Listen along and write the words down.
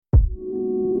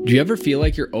Do you ever feel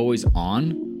like you're always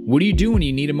on? What do you do when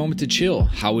you need a moment to chill?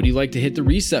 How would you like to hit the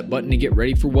reset button to get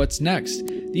ready for what's next?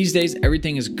 These days,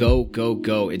 everything is go, go,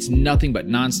 go. It's nothing but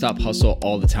nonstop hustle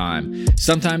all the time.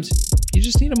 Sometimes you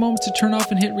just need a moment to turn off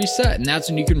and hit reset, and that's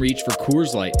when you can reach for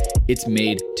Coors Light. It's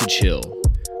made to chill.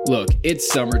 Look, it's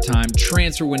summertime,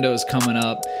 transfer window is coming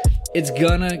up. It's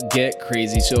gonna get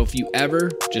crazy, so if you ever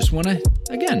just wanna,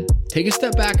 again, take a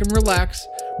step back and relax,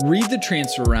 read the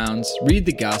transfer rounds, read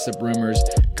the gossip rumors,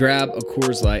 grab a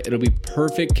Coors Light. It'll be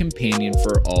perfect companion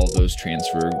for all those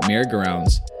transfer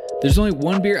merry-go-rounds. There's only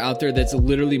one beer out there that's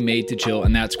literally made to chill,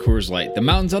 and that's Coors Light. The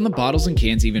mountains on the bottles and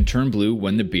cans even turn blue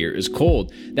when the beer is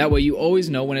cold. That way you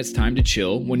always know when it's time to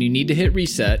chill. When you need to hit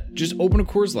reset, just open a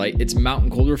Coors Light. It's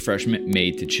mountain cold refreshment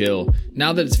made to chill.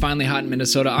 Now that it's finally hot in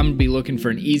Minnesota, I'm going to be looking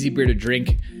for an easy beer to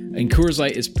drink, and Coors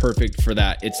Light is perfect for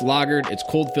that. It's lagered, it's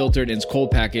cold filtered, and it's cold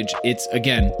packaged. It's,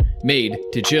 again, made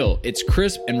to chill. It's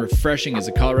crisp and refreshing as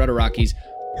the Colorado Rockies.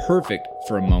 Perfect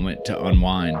for a moment to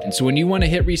unwind. And so when you want to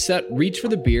hit reset, reach for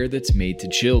the beer that's made to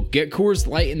chill. Get Coors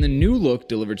Light in the new look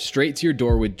delivered straight to your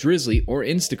door with Drizzly or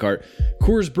Instacart.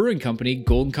 Coors Brewing Company,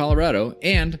 Golden, Colorado.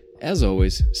 And, as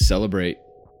always, celebrate.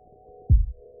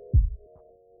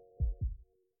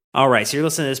 All right, so you're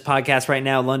listening to this podcast right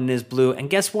now, London is Blue. And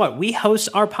guess what? We host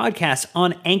our podcast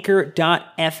on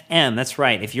Anchor.fm. That's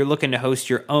right. If you're looking to host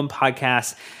your own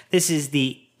podcast, this is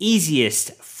the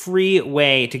easiest free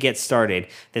way to get started.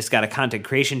 This got a content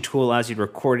creation tool, allows you to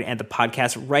record and the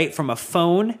podcast right from a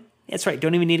phone. That's right,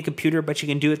 don't even need a computer, but you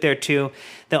can do it there too.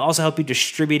 They'll also help you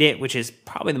distribute it, which is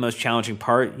probably the most challenging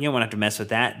part. You don't want to have to mess with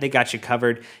that. They got you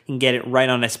covered. You can get it right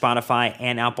on a Spotify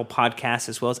and Apple Podcasts,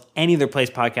 as well as any other place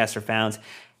podcasts are found.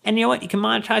 And you know what? You can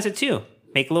monetize it too.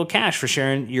 Make a little cash for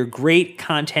sharing your great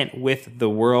content with the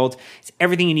world. It's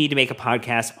everything you need to make a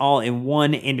podcast all in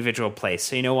one individual place.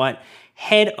 So you know what?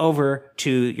 Head over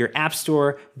to your app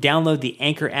store, download the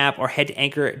Anchor app, or head to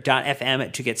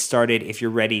anchor.fm to get started if you're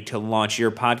ready to launch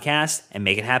your podcast and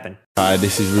make it happen. Hi,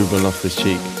 this is Ruben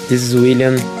Loftus-Cheek. This is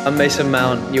William. I'm Mason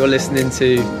Mount. You're listening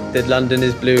to the London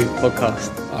is Blue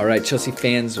podcast. All right, Chelsea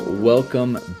fans,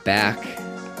 welcome back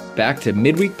to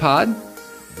Midweek Pod.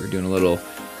 We're doing a little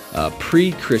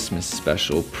pre-Christmas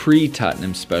special,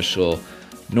 pre-Tottenham special.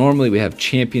 Normally we have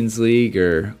Champions League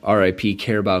or RIP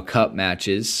Carabao Cup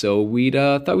matches, so we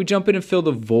thought we'd jump in and fill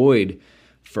the void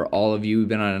for all of you. We've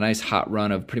been on a nice hot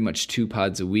run of pretty much 2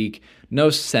 pods a week. No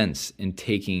sense in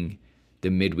taking the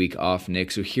midweek off, Nick.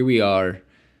 So here we are,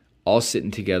 all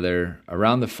sitting together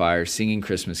around the fire, singing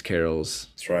Christmas carols.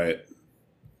 That's right.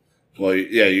 Well,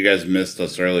 yeah, you guys missed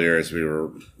us earlier as we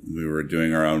were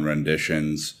doing our own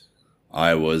renditions.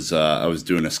 I was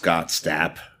doing a Scott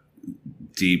Stapp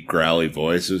deep growly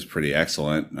voice. It was pretty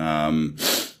excellent.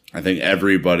 I think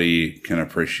everybody can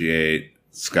appreciate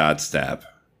Scott Stapp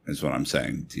is what I'm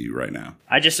saying to you right now.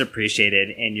 I just appreciated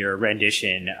in your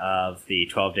rendition of the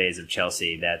 12 Days of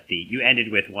Chelsea that you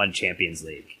ended with one Champions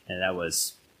League, and that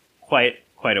was quite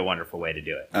a wonderful way to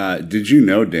do it. Did you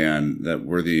know, Dan, that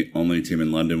we're the only team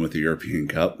in London with the European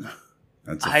Cup?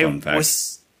 That's a fun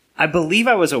fact. I believe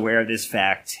I was aware of this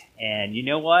fact, and you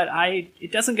know what?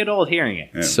 It doesn't get old hearing it.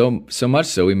 Yeah. So much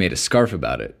so we made a scarf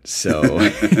about it.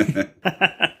 So,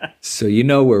 so you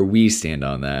know where we stand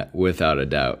on that, without a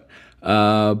doubt.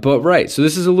 But right, so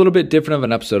this is a little bit different of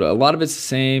an episode. A lot of it's the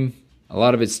same, a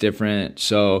lot of it's different.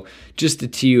 So just to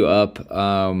tee you up,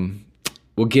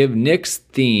 we'll give Nick's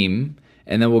theme,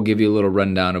 and then we'll give you a little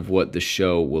rundown of what the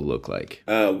show will look like.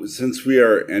 Since we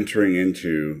are entering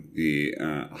into the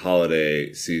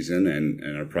holiday season and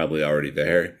are probably already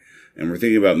there, and we're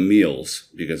thinking about meals,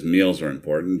 because meals are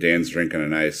important. Dan's drinking a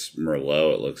nice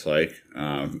Merlot, it looks like,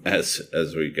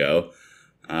 as we go.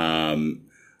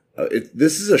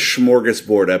 This is a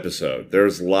smorgasbord episode.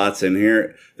 There's lots in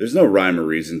here. There's no rhyme or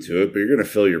reason to it, but you're going to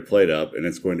fill your plate up, and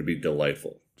it's going to be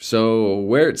delightful. So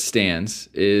where it stands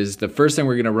is the first thing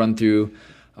we're going to run through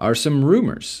are some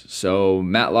rumors. So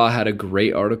Matt Law had a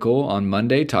great article on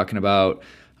Monday talking about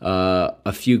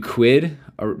a few quid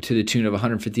to the tune of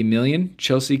 150 million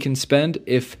Chelsea can spend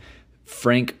if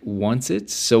Frank wants it.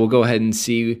 So we'll go ahead and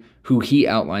see who he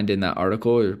outlined in that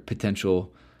article or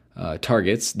potential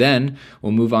targets. Then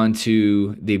we'll move on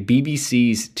to the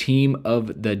BBC's Team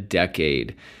of the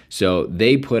Decade. So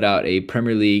they put out a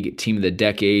Premier League Team of the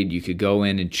Decade. You could go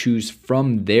in and choose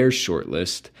from their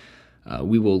shortlist.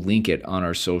 We will link it on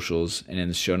our socials and in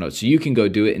the show notes. So you can go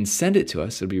do it and send it to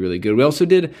us. It'll be really good. We also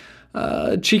did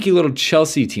a cheeky little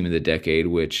Chelsea Team of the Decade,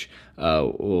 which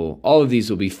all of these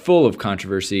will be full of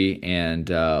controversy and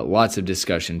lots of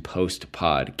discussion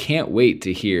post-pod. Can't wait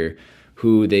to hear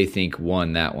who they think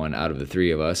won that one out of the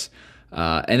three of us.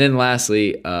 And then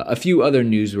lastly, a few other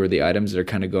newsworthy items that are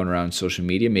kind of going around social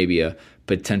media, maybe a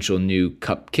potential new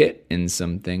cup kit and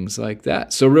some things like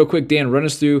that. So real quick, Dan, run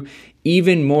us through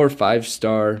even more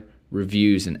 5-star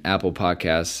reviews in Apple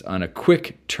Podcasts on a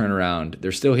quick turnaround.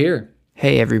 They're still here.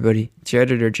 Hey everybody, it's your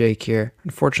editor Jake here.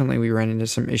 Unfortunately, we ran into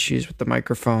some issues with the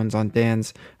microphones on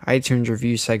Dan's iTunes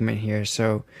review segment here,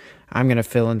 so I'm going to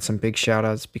fill in some big shout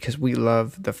outs because we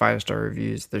love the 5-star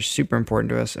reviews. They're super important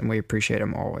to us and we appreciate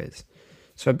them always.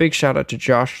 So a big shout out to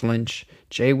Josh Lynch,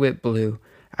 Jay Whit Blue,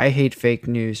 I Hate Fake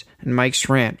News, and Mike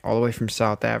Srant all the way from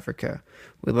South Africa.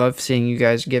 We love seeing you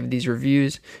guys give these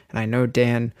reviews, and I know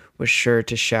Dan was sure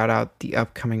to shout out the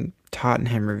upcoming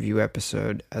Tottenham review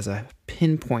episode as a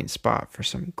pinpoint spot for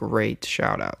some great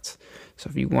shout outs. So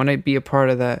if you want to be a part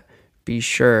of that, be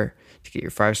sure to get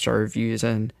your 5-star reviews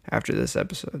in after this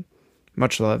episode.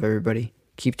 Much love, everybody.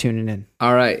 Keep tuning in.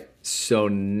 All right. So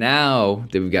now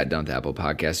that we've got done with Apple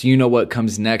Podcasts, you know what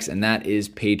comes next, and that is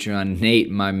Patreon.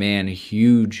 Nate, my man,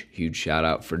 huge shout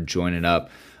out for joining up.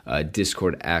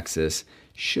 Discord access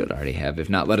should already have. If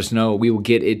not, let us know. We will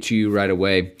get it to you right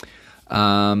away.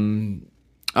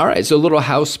 All right, so a little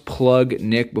house plug,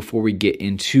 Nick, before we get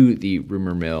into the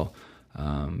rumor mill.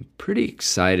 Pretty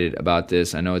excited about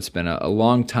this. I know it's been a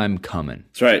long time coming.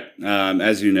 That's right.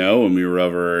 As you know, when we were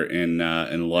over in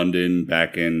London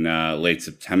back in late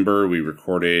September, we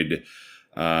recorded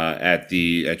at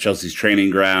Chelsea's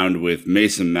training ground with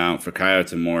Mason Mount, Fikayo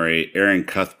Tomori, Aaron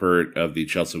Cuthbert of the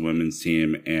Chelsea women's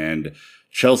team, and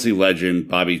Chelsea legend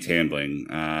Bobby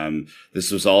Tambling.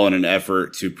 This was all in an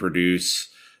effort to produce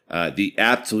the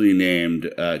aptly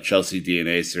named Chelsea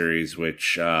DNA series,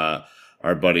 which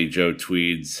our buddy Joe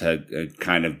Tweeds had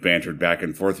kind of bantered back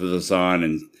and forth with us on,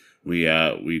 and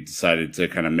we decided to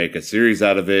kind of make a series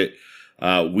out of it.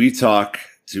 We talk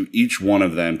to each one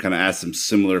of them, kind of ask them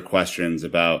similar questions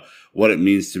about what it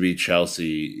means to be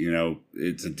Chelsea. You know,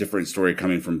 it's a different story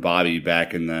coming from Bobby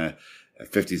back in the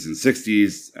 50s and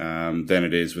 60s than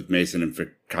it is with Mason and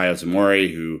Fikayo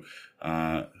Tomori, who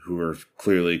are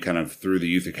clearly kind of through the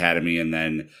youth academy and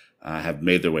then have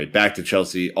made their way back to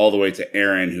Chelsea, all the way to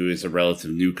Aaron, who is a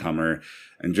relative newcomer.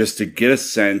 And just to get a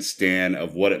sense, Dan,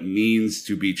 of what it means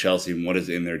to be Chelsea and what is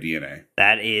in their DNA.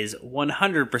 That is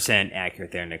 100%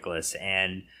 accurate there, Nicholas.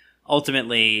 And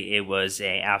ultimately, it was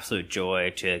an absolute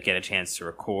joy to get a chance to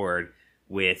record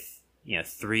with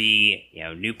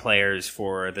 3 new players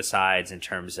for the sides in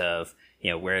terms of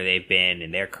where they've been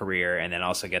in their career, and then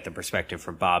also get the perspective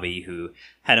from Bobby, who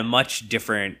had a much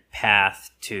different path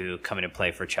to come into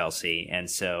play for Chelsea. And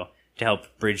so to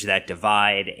help bridge that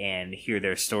divide and hear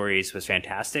their stories was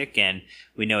fantastic. And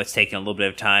we know it's taken a little bit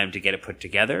of time to get it put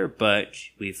together, but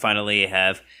we finally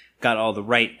have got all the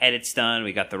right edits done.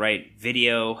 We got the right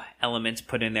video elements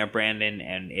put in there, Brandon,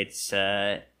 and it's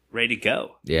ready to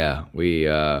go. Yeah, we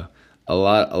a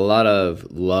lot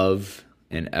of love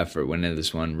and effort went into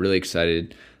this one. Really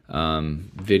excited.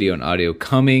 Video and audio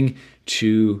coming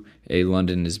to a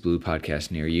London is Blue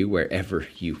podcast near you, wherever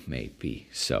you may be.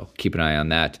 So keep an eye on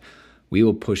that. We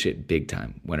will push it big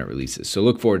time when it releases. So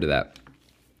look forward to that.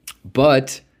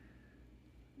 But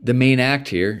the main act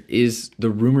here is the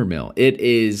rumor mill. It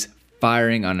is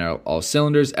firing on all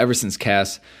cylinders ever since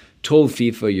Cass told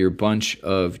FIFA you're a bunch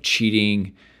of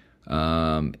cheating,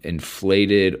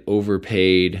 inflated,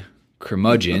 overpaid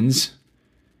curmudgeons.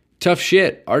 Tough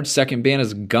shit. Our second ban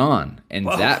is gone. And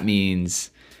that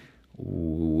means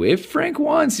if Frank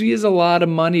wants, he has a lot of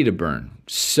money to burn.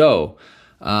 So,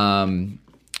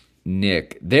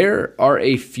 Nick, there are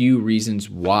a few reasons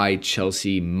why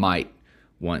Chelsea might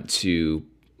want to,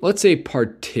 let's say,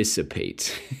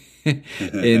 participate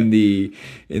in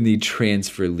the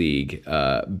transfer league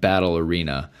battle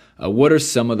arena. What are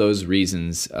some of those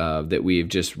reasons that we've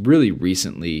just really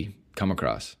recently come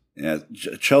across? Yeah,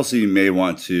 Chelsea may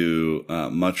want to,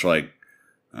 much like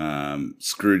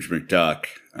Scrooge McDuck,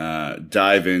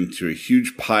 dive into a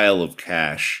huge pile of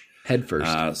cash head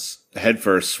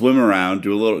first, swim around,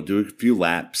 do a few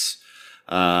laps.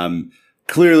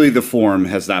 Clearly, the form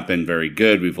has not been very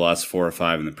good. We've lost 4 or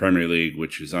 5 in the Premier League,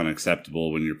 which is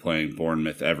unacceptable when you're playing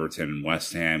Bournemouth, Everton, and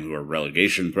West Ham, who are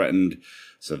relegation threatened.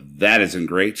 So that isn't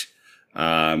great.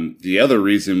 The other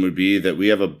reason would be that we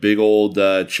have a big old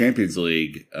Champions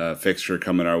League fixture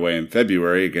coming our way in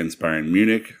February against Bayern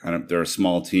Munich. They're a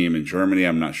small team in Germany.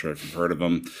 I'm not sure if you've heard of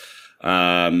them.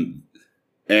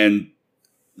 And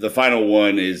the final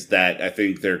one is that I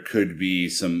think there could be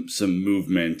some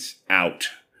movement out.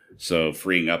 So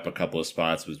freeing up a couple of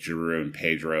spots with Giroud and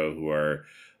Pedro, who are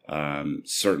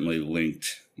certainly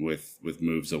linked with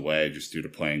moves away just due to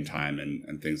playing time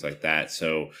and things like that.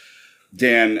 So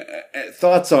Dan,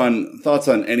 thoughts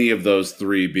on any of those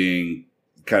three being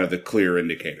kind of the clear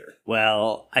indicator?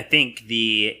 Well, I think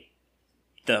the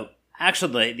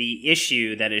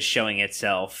issue that is showing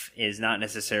itself is not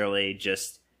necessarily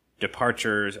just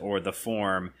departures or the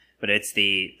form, but it's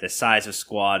the size of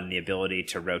squad and the ability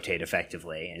to rotate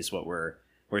effectively is what we're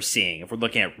seeing if we're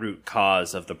looking at root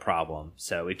cause of the problem.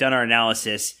 So we've done our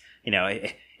analysis.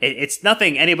 It's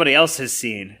nothing anybody else has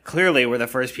seen. Clearly, we're the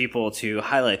first people to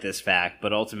highlight this fact,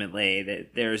 but ultimately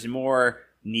there's more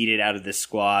needed out of this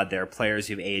squad. There are players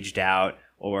who've aged out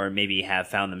or maybe have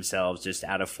found themselves just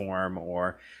out of form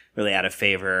or really out of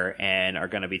favor and are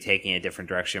going to be taking a different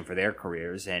direction for their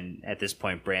careers. And at this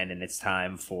point, Brandon, it's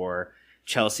time for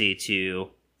Chelsea to,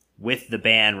 with the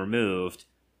ban removed,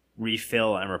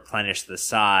 refill and replenish the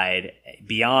side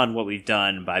beyond what we've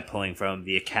done by pulling from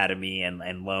the academy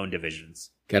and loan divisions.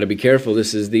 Got to be careful.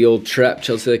 This is the old trap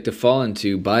Chelsea like to fall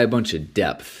into. Buy a bunch of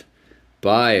depth.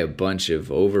 Buy a bunch of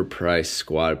overpriced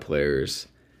squad players.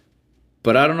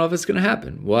 But I don't know if it's going to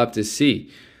happen. We'll have to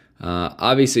see.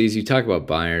 Obviously, as you talk about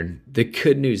Bayern, the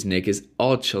good news, Nick, is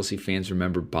all Chelsea fans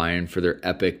remember Bayern for their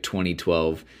epic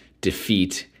 2012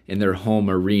 defeat in their home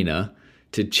arena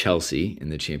to Chelsea in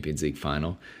the Champions League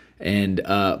final. And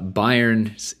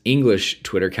Bayern's English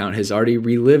Twitter account has already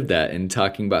relived that and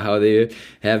talking about how they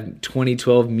have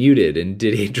 2012 muted and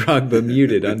Didier Drogba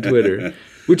muted on Twitter,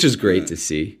 which is great to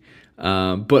see.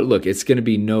 But look, it's going to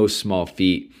be no small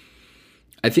feat.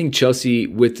 I think Chelsea,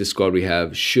 with the squad we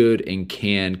have, should and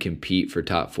can compete for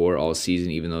top four all season,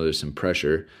 even though there's some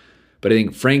pressure. But I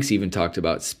think Frank's even talked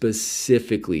about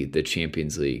specifically the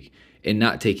Champions League and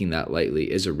not taking that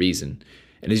lightly is a reason.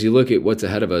 And as you look at what's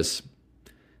ahead of us,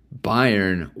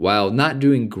 Bayern, while not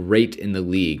doing great in the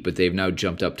league, but they've now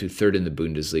jumped up to third in the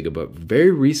Bundesliga, but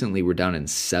very recently were down in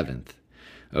seventh.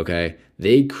 Okay?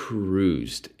 They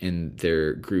cruised in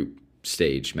their group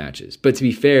stage matches. But to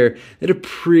be fair, they had a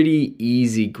pretty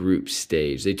easy group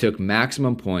stage. They took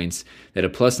maximum points. They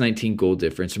had a plus 19 goal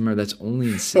difference. Remember, that's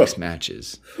only in 6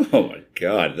 matches. Oh my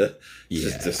God. That's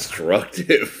just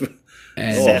destructive.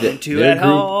 And 7-2 at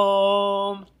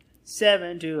home.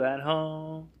 7-2 at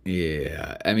home.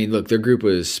 Yeah. I mean, look, their group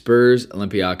was Spurs,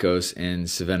 Olympiacos, and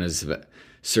Cervena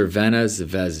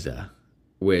Zvezda,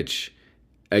 which,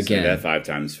 again, say that 5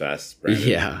 times fast, Brandon.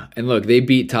 Yeah. And look, they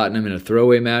beat Tottenham in a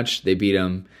throwaway match. They beat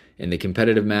them in the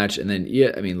competitive match. And then,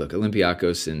 look,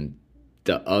 Olympiacos and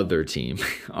the other team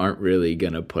aren't really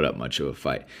going to put up much of a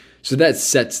fight. So that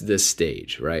sets the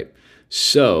stage, right?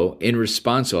 So in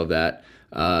response to all that,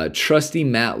 trusty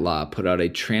Matt Law put out a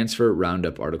transfer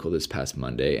roundup article this past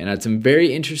Monday and had some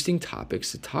very interesting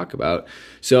topics to talk about.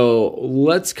 So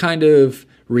let's kind of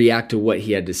react to what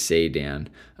he had to say, Dan.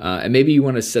 And maybe you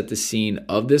want to set the scene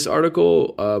of this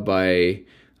article by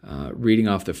reading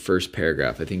off the first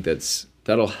paragraph. I think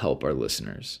that'll help our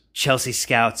listeners. Chelsea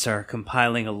scouts are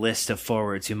compiling a list of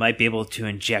forwards who might be able to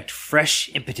inject fresh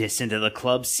impetus into the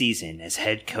club's season as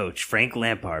head coach Frank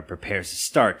Lampard prepares to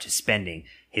start to spending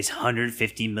his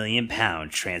 £150 million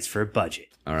transfer budget.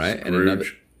 All right.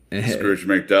 Scrooge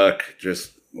McDuck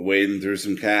just wading through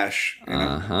some cash.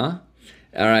 Uh-huh.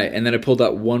 All right, and then I pulled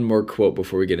out one more quote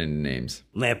before we get into names.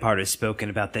 Lampard has spoken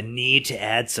about the need to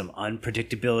add some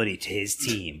unpredictability to his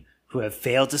team, who have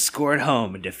failed to score at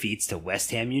home in defeats to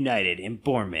West Ham United and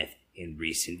Bournemouth in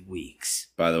recent weeks.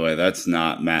 By the way, that's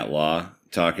not Matt Law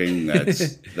talking.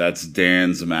 That's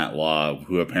Dan's Matt Law,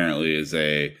 who apparently is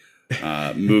a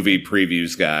movie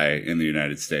previews guy in the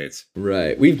United States.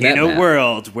 Right. We've met in a Matt.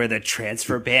 world where the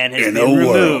transfer ban has been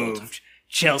removed,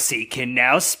 Chelsea can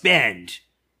now spend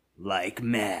like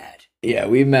mad. Yeah,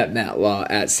 we met Matt Law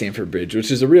at Stamford Bridge,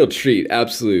 which is a real treat.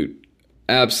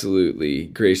 Absolutely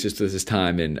gracious with his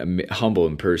time and humble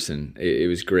in person. It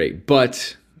was great.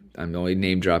 But I'm only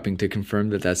name dropping to confirm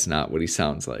that that's not what he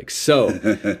sounds like. So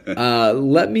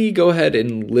let me go ahead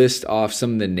and list off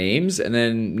some of the names. And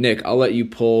then, Nick, I'll let you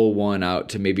pull one out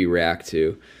to maybe react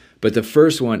to. But the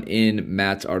first one in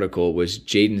Matt's article was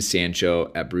Jadon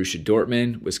Sancho at Borussia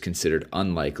Dortmund was considered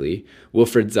unlikely.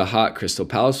 Wilfried Zaha at Crystal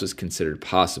Palace was considered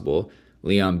possible.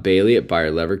 Leon Bailey at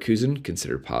Bayer Leverkusen,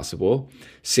 considered possible.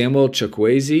 Samuel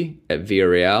Chukwueze at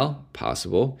Villarreal,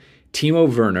 possible.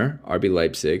 Timo Werner, RB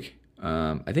Leipzig.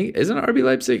 I think, isn't RB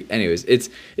Leipzig? Anyways, it's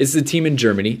the team in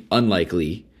Germany,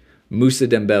 unlikely. Moussa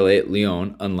Dembele at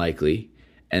Lyon, unlikely.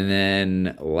 And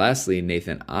then lastly,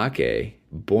 Nathan Ake,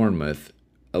 Bournemouth,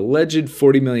 alleged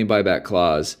 40 million buyback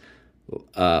clause,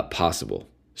 possible.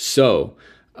 So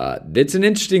it's an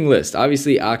interesting list.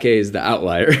 Obviously, Ake is the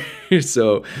outlier.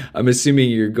 So I'm assuming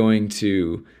you're going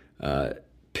to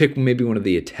pick maybe one of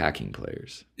the attacking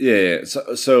players. Yeah.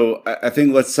 So I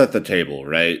think let's set the table,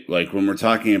 right? Like when we're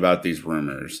talking about these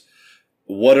rumors,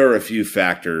 what are a few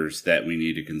factors that we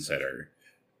need to consider?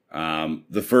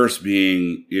 The first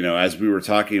being, as we were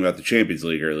talking about the Champions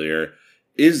League earlier,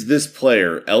 is this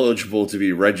player eligible to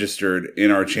be registered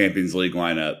in our Champions League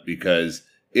lineup? Because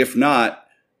if not,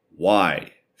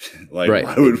 why?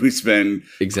 Why would we spend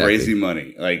crazy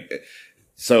money?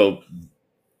 Zaha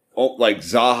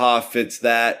fits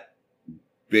that.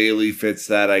 Bailey fits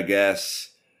that, I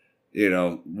guess.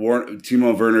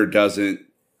 Timo Werner doesn't.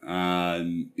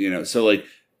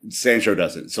 Sancho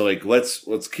doesn't. So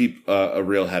let's keep a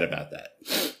real head about that.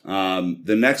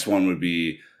 The next one would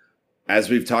be, as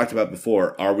we've talked about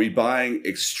before, are we buying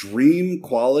extreme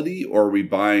quality or are we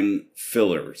buying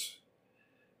fillers?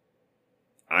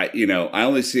 I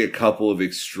only see a couple of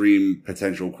extreme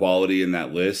potential quality in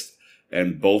that list,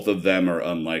 and both of them are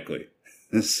unlikely.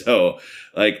 So,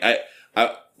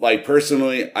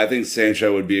 personally, I think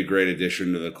Sancho would be a great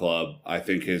addition to the club. I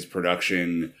think his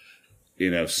production,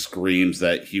 screams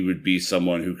that he would be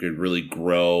someone who could really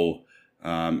grow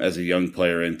as a young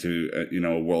player into,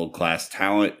 a world-class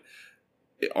talent.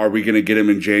 Are we going to get him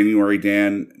in January,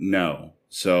 Dan? No.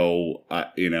 So,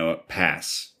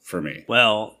 pass for me.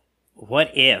 Well,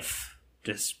 what if,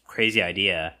 just crazy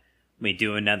idea, we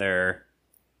do another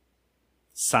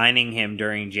signing him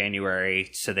during January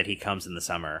so that he comes in the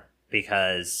summer?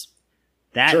 Because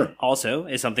that also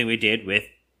is something we did with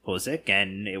Pulisic,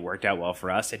 and it worked out well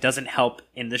for us. It doesn't help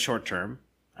in the short term,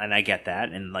 and I get that.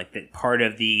 And part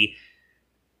of the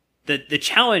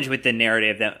challenge with the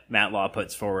narrative that Matt Law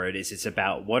puts forward is it's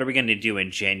about what are we going to do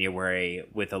in January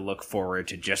with a look forward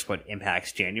to just what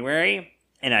impacts January.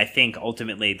 And I think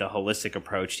ultimately the holistic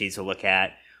approach needs to look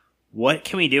at what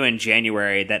can we do in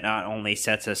January that not only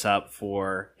sets us up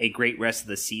for a great rest of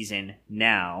the season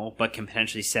now, but can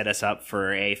potentially set us up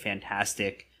for a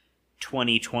fantastic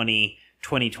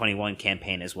 2020-2021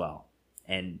 campaign as well.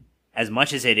 And as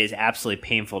much as it is absolutely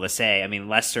painful to say,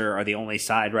 Leicester are the only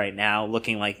side right now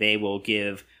looking like they will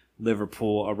give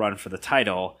Liverpool a run for the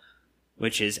title,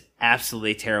 which is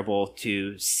absolutely terrible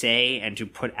to say and to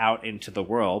put out into the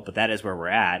world, but that is where we're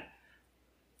at.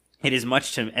 It is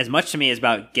as much to me as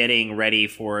about getting ready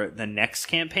for the next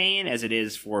campaign as it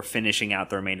is for finishing out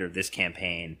the remainder of this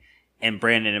campaign. And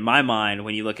Brandon, in my mind,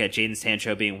 when you look at Jadon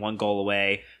Sancho being one goal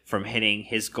away from hitting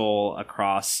his goal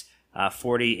across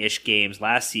 40-ish games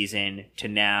last season to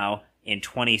now in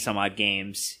 20-some-odd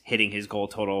games hitting his goal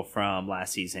total from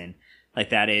last season,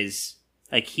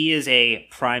 he is a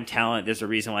prime talent. There's a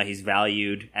reason why he's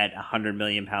valued at £100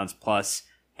 million plus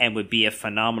and would be a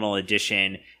phenomenal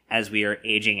addition as we are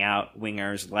aging out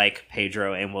wingers like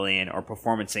Pedro and Willian or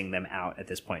performancing them out at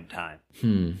this point in time.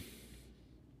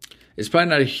 It's probably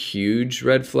not a huge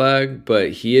red flag,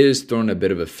 but he is throwing a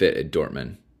bit of a fit at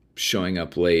Dortmund, showing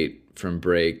up late from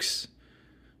breaks,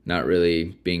 not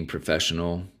really being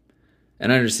professional.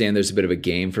 And I understand there's a bit of a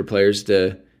game for players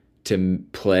to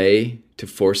play, to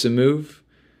force a move,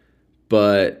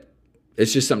 but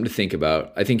it's just something to think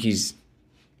about. I think he's,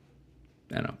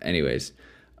 I don't know. Anyways,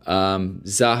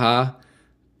 Zaha,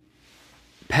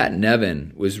 Pat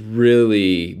Nevin was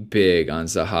really big on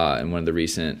Zaha in one of the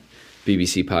recent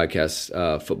BBC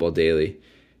podcasts, Football Daily,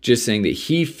 just saying that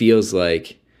he feels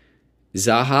like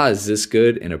Zaha is this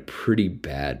good in a pretty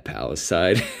bad Palace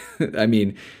side.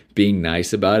 Being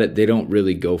nice about it, they don't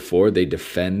really go forward. They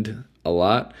defend a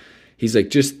lot. He's like,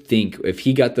 just think, if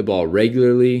he got the ball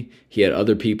regularly, he had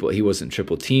other people, he wasn't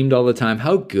triple teamed all the time,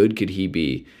 how good could he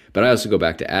be? But I also go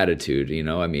back to attitude,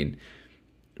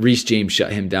 Reece James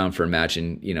shut him down for a match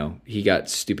and, he got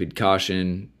stupid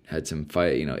caution, had some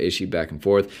fight, issue back and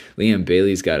forth. Liam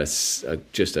Bailey's got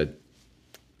just a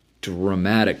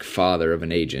dramatic father of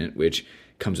an agent, which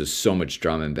comes with so much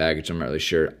drama and baggage. I'm not really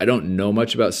sure. I don't know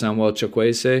much about Samuel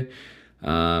Chukwueze.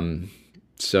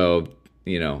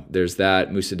 There's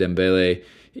that. Moussa Dembele.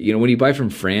 When you buy from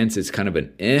France, it's kind of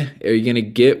an Are you going to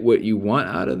get what you want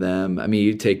out of them?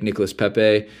 You take Nicolas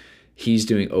Pepe. He's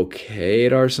doing okay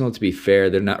at Arsenal. To be fair,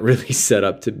 they're not really set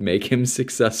up to make him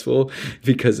successful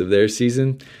because of their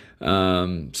season.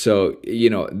 I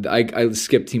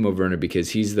skip Timo Werner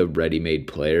because he's the ready-made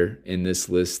player in this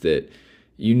list that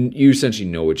you essentially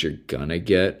know what you're gonna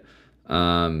get,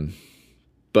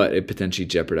 but it potentially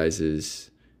jeopardizes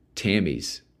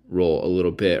Tammy's role a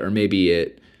little bit, or maybe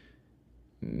it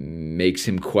makes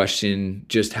him question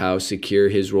just how secure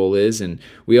his role is. And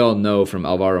we all know from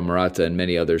Alvaro Morata and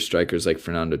many other strikers like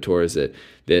Fernando Torres that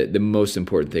the most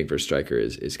important thing for a striker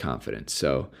is confidence.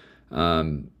 So,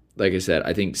 like I said,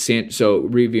 I think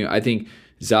I think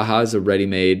Zaha is a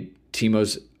ready-made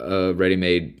Timo's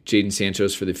ready-made. Jadon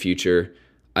Sancho's for the future.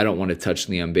 I don't want to touch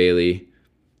Leon Bailey.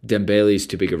 Dembele's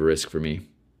too big of a risk for me.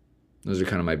 Those are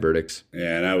kind of my verdicts.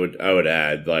 Yeah, and I would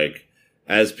add, like,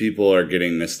 as people are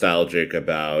getting nostalgic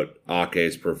about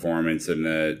Ake's performance in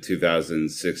the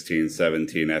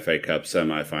 2016-17 FA Cup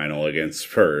semifinal against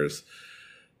Spurs,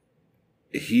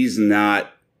 he's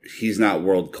not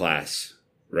world class,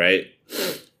 right?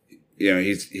 You know,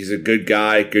 he's a good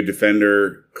guy, good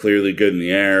defender, clearly good in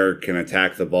the air, can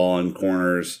attack the ball in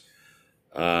corners.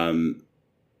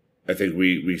 I think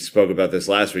we spoke about this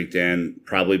last week, Dan.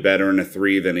 Probably better in a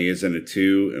 3 than he is in a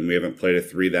 2, and we haven't played a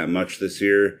 3 that much this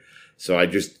year. So I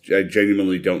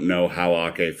genuinely don't know how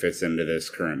Ake fits into this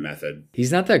current method.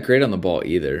 He's not that great on the ball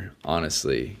either,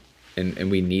 honestly, and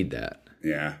we need that.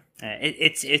 Yeah.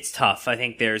 It's tough. I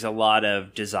think there's a lot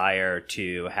of desire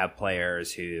to have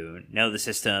players who know the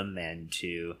system and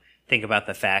to think about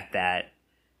the fact that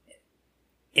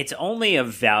it's only of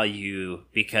value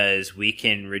because we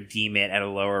can redeem it at a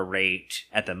lower rate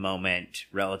at the moment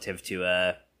relative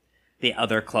to the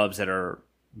other clubs that are,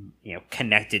 you know,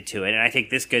 connected to it. And I think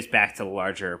this goes back to the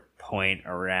larger point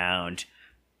around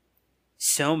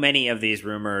so many of these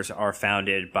rumors are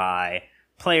founded by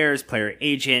players, player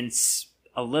agents,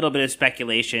 a little bit of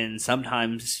speculation,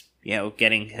 sometimes, you know,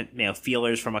 getting, you know,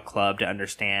 feelers from a club to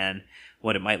understand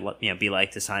what it might, you know, be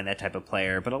like to sign that type of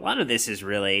player. But a lot of this is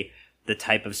really the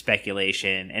type of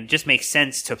speculation, and it just makes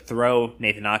sense to throw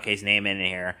Nathan Ake's name in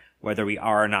here, whether we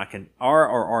are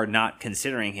or not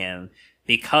considering him,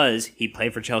 because he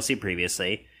played for Chelsea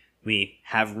previously. We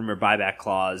have rumor buyback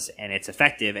clause, and it's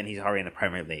effective, and he's already in the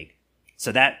Premier League.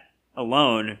 So that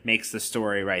alone makes the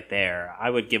story right there.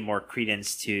 I would give more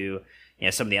credence to, you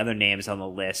know, some of the other names on the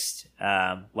list,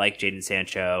 like Jadon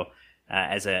Sancho,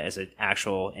 as an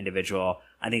actual individual.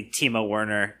 I think Timo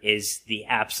Werner is the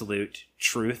absolute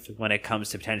truth when it comes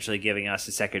to potentially giving us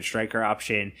a second striker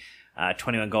option.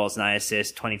 21 goals, 9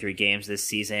 assists, 23 games this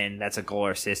season. That's a goal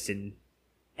or assist in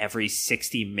every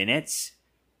 60 minutes.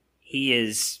 He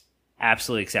is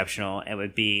absolutely exceptional and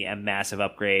would be a massive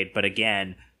upgrade. But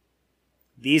again,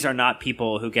 these are not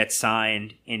people who get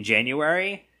signed in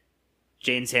January.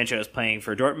 Jadon Sancho is playing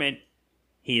for Dortmund.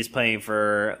 He is playing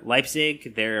for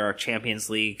Leipzig. There are Champions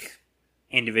League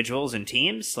individuals and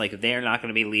teams. Like, they're not going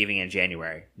to be leaving in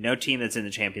January. No team that's in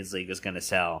the Champions League is going to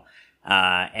sell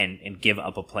and give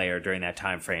up a player during that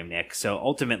time frame, Nick. So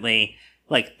ultimately,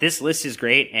 like, this list is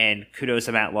great, and kudos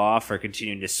to Matt Law for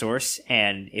continuing to source.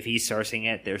 And if he's sourcing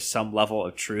it, there's some level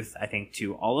of truth, I think,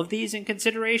 to all of these in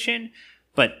consideration.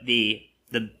 But the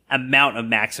amount of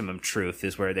maximum truth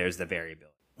is where there's the variability.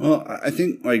 Well, I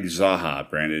think, like, Zaha,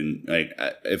 Brandon, like,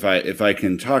 if I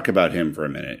can talk about him for a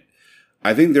minute,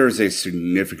 I think there's a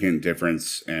significant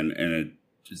difference and a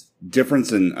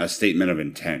difference in a statement of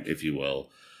intent, if you will,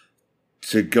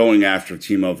 to going after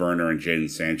Timo Werner and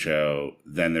Jadon Sancho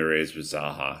than there is with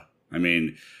Zaha. I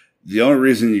mean, the only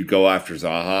reason you go after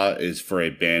Zaha is for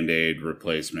a Band-Aid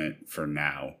replacement for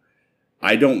now.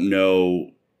 I don't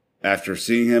know, after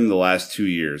seeing him the last 2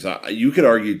 years, you could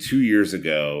argue 2 years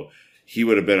ago he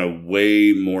would have been a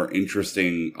way more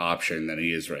interesting option than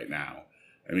he is right now.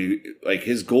 I mean, like,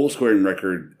 his goal scoring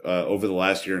record over the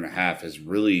last year and a half has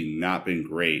really not been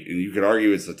great. And you could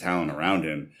argue it's the talent around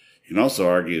him. You can also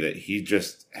argue that he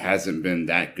just hasn't been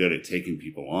that good at taking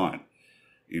people on,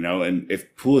 you know, and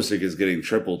if Pulisic is getting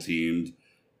triple teamed,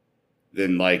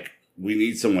 then, like, we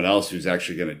need someone else who's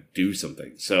actually going to do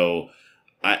something. So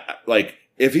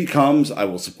if he comes, I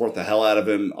will support the hell out of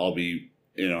him. I'll be,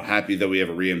 you know, happy that we have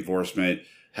a reinforcement.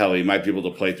 Hell, he might be able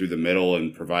to play through the middle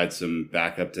and provide some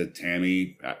backup to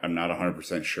Tammy. I'm not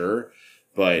 100% sure,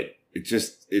 but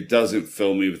it doesn't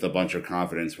fill me with a bunch of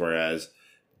confidence. Whereas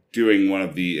doing one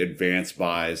of the advanced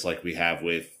buys like we have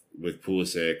with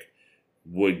Pulisic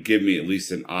would give me at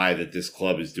least an eye that this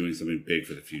club is doing something big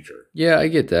for the future. Yeah, I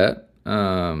get that.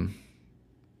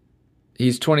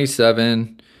 He's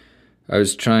 27. I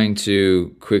was trying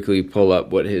to quickly pull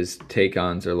up what his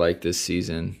take-ons are like this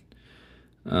season.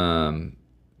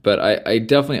 But I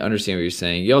definitely understand what you're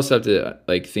saying. You also have to,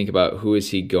 like, think about who is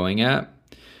he going at?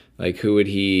 Like, who would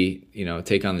he, you know,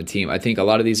 take on the team? I think a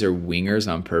lot of these are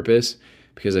wingers on purpose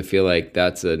because I feel like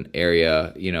that's an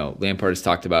area, you know, Lampard has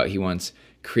talked about. He wants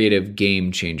creative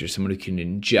game changer, someone who can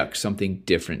inject something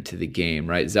different to the game,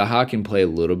 right? Zaha can play a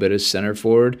little bit of center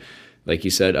forward, like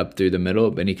you said, up through the middle,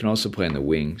 but he can also play on the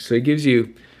wing. So he gives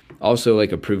you also,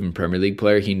 like, a proven Premier League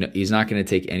player. He's not going to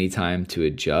take any time to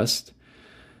adjust.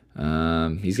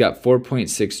 He's got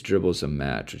 4.6 dribbles a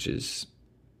match, which is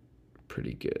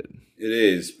pretty good. It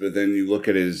is, but then you look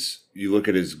at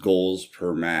his goals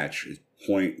per match, it's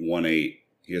 0.18.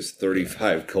 He has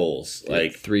 35 goals.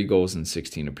 Like 3 goals in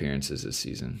 16 appearances this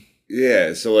season.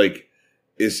 Yeah, so like,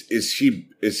 is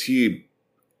he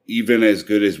even as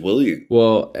good as Willian?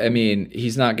 Well, I mean,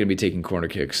 he's not going to be taking corner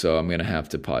kicks, so I'm going to have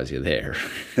to pause you there.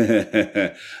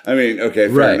 I mean, okay,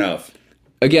 fair enough.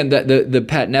 Again, the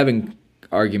Pat Nevin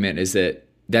argument is that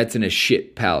that's in a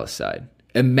shit Palace side.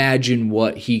 Imagine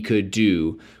what he could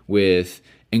do with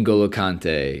N'Golo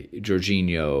Kante,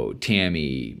 Jorginho,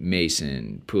 Tammy,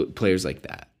 Mason, players like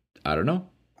that. I don't know.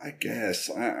 I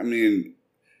guess. I mean,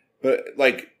 but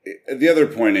like the other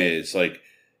point is like,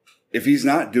 if he's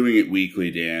not doing it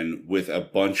weekly, Dan, with a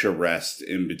bunch of rest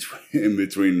in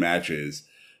between matches,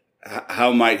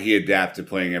 how might he adapt to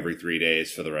playing every 3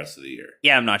 days for the rest of the year?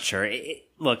 Yeah, I'm not sure.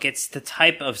 Look, it's the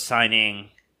type of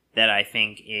signing that I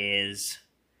think is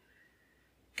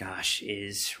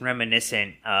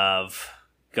reminiscent of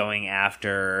going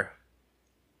after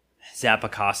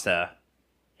Zappacosta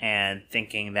and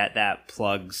thinking that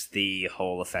plugs the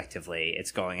hole effectively.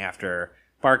 It's going after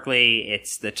Barkley.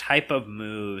 It's the type of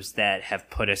moves that have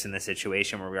put us in the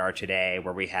situation where we are today,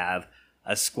 where we have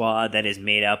a squad that is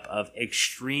made up of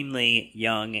extremely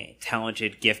young,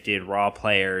 talented, gifted, raw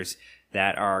players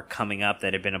that are coming up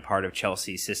that have been a part of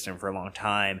Chelsea's system for a long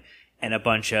time, and a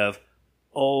bunch of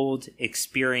old,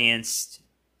 experienced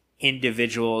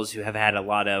individuals who have had a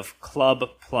lot of club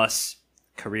plus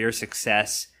career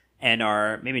success and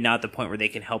are maybe not at the point where they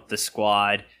can help the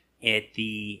squad at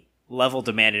the level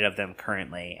demanded of them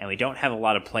currently. And we don't have a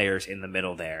lot of players in the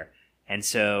middle there. And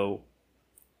so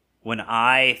when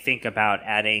I think about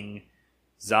adding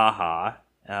Zaha,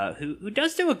 who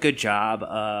does do a good job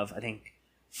of, I think,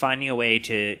 finding a way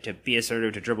to be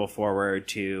assertive, to dribble forward,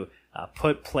 to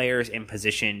put players in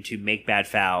position to make bad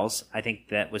fouls. I think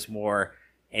that was more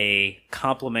a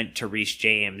compliment to Reece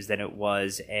James than it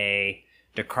was a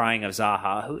decrying of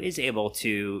Zaha, who is able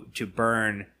to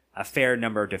burn a fair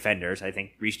number of defenders. I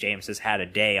think Reece James has had a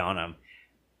day on him.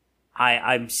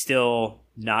 I'm still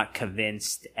not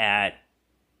convinced at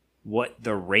what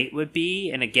the rate would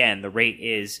be. And again, the rate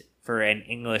is for an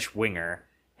English winger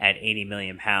at £80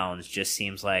 million just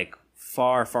seems like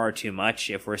far, far too much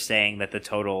if we're saying that the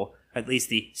total, at least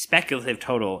the speculative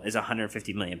total, is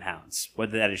 £150 million.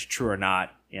 Whether that is true or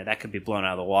not, that could be blown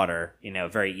out of the water,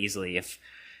 very easily if,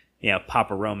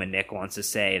 Papa Roman Nick wants to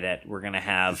say that we're going to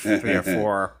have 3 or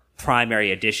 4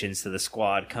 primary additions to the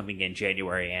squad coming in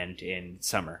January and in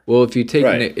summer. Well, if you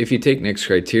take Nick's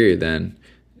criteria, then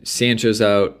Sancho's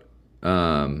out,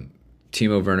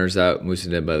 Timo Werner's out, Moussa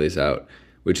Dembele's out,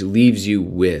 which leaves you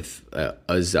with a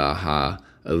Zaha,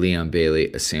 a Leon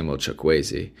Bailey, a Samuel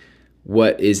Chukwueze.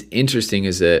 What is interesting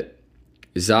is that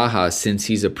Zaha, since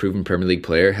he's a proven Premier League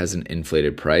player, has an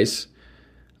inflated price.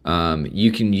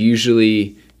 You can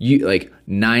usually,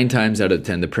 9 times out of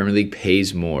 10, the Premier League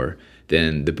pays more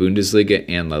than the Bundesliga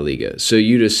and La Liga. So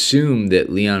you'd assume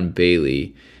that Leon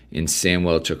Bailey and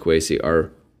Samuel Chukwueze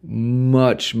are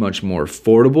much, much more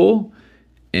affordable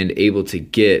and able to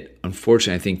get.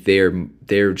 Unfortunately, I think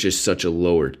they're just such a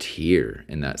lower tier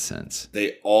in that sense.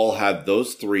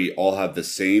 Those 3 all have the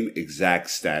same exact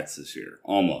stats this year,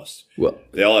 almost. Well,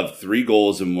 they all have 3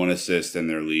 goals and 1 assist in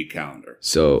their league calendar.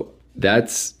 So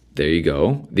there you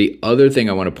go. The other thing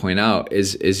I want to point out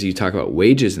is you talk about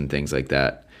wages and things like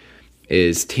that,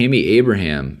 is Tammy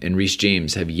Abraham and Reece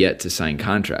James have yet to sign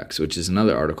contracts, which is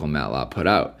another article Matt Lott put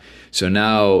out. So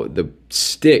now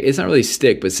it's not really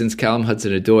stick, but since Callum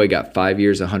Hudson-Odoi got 5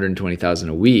 years, $120,000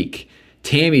 a week,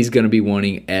 Tammy's going to be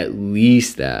wanting at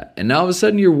least that. And now all of a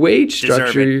sudden your wage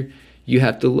structure, you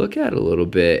have to look at a little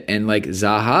bit. And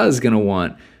Zaha is going to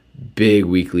want big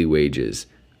weekly wages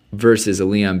versus a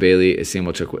Leon Bailey, a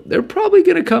Samuel Chukwueze. They're probably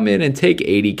going to come in and take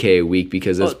 $80K a week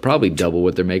because that's probably double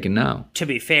what they're making now. To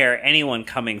be fair, anyone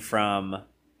coming from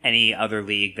any other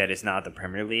league that is not the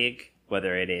Premier League,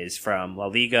 whether it is from La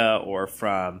Liga or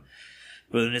from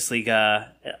Bundesliga,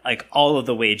 all of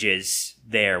the wages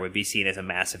there would be seen as a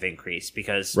massive increase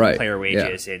because player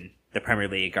wages in the Premier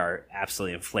League are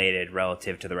absolutely inflated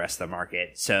relative to the rest of the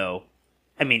market. So,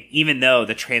 I mean, even though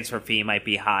the transfer fee might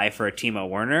be high for a Timo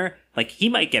Werner, he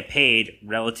might get paid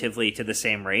relatively to the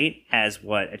same rate as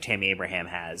what a Tammy Abraham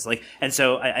has. And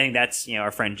so I think that's,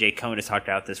 our friend Jay Cohn has talked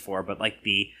about this before, but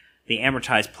the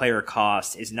amortized player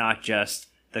cost is not just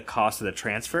the cost of the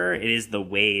transfer, it is the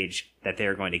wage that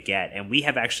they're going to get. And we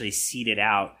have actually seeded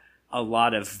out a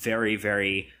lot of very,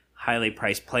 very highly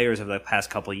priced players over the past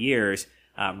couple of years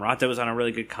Morata was on a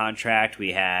really good contract.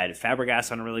 We had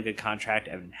Fabregas on a really good contract.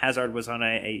 Evan Hazard was on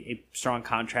a strong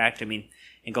contract. I mean,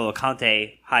 N'Golo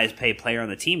Kante, highest paid player on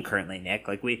the team currently, Nick.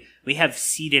 Like we have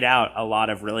seeded out a lot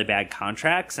of really bad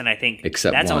contracts, and I think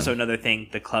that's also another thing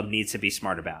the club needs to be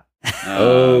smart about.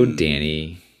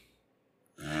 Danny.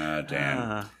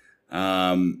 Dan.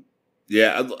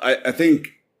 Yeah, I think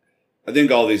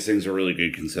all these things are really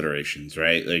good considerations,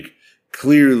 right? Like,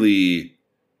 clearly,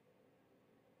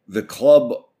 the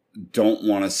club don't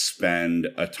want to spend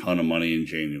a ton of money in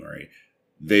January.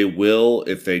 They will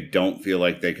if they don't feel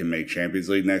like they can make Champions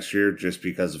League next year, just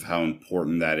because of how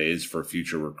important that is for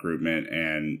future recruitment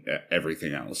and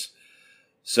everything else.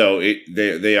 So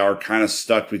they are kind of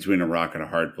stuck between a rock and a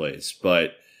hard place.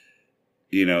 But,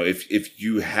 you know, if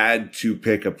you had to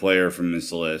pick a player from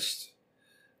this list,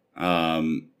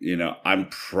 you know, I'm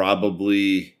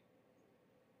probably,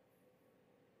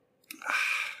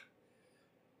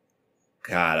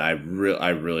 God, I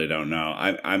really don't know.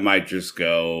 I might just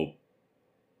go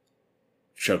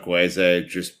Chukwueze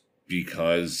just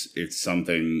because it's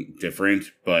something different,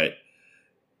 but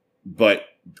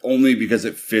only because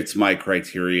it fits my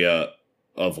criteria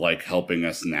of like helping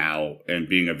us now and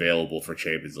being available for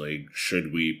Champions League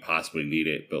should we possibly need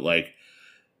it. But like,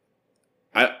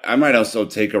 I might also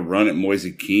take a run at Moise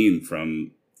Kean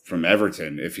from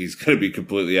Everton if he's going to be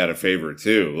completely out of favor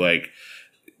too. Like,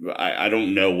 I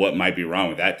don't know what might be wrong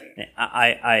with that.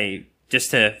 I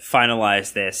just to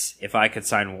finalize this, if I could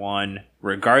sign one,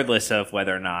 regardless of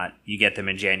whether or not you get them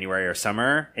in January or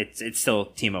summer, it's still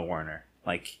Timo Werner.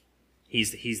 Like,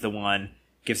 he's the one,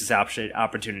 gives us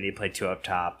opportunity to play two up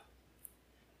top.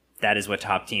 That is what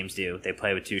top teams do. They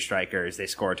play with two strikers, they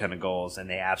score a ton of goals, and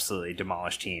they absolutely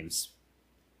demolish teams.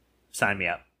 Sign me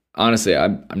up. Honestly,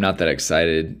 I'm not that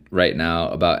excited right now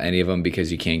about any of them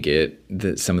because you can't get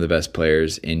some of the best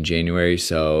players in January.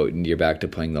 So you're back to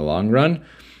playing the long run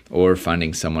or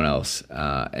finding someone else.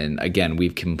 And again,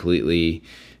 we've completely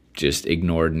just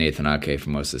ignored Nathan Ake for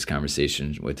most of this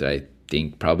conversation, which I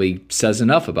think probably says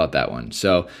enough about that one.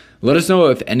 So let us know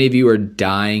if any of you are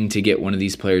dying to get one of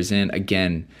these players in.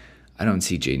 Again, I don't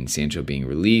see Jadon Sancho being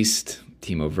released,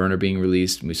 Timo Werner being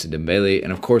released, Moussa Dembele,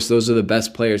 and of course those are the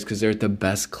best players because they're at the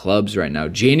best clubs right now.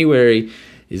 January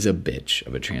is a bitch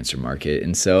of a transfer market,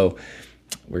 and so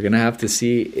we're going to have to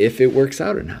see if it works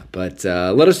out or not. But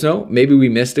let us know. Maybe we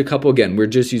missed a couple. Again, we're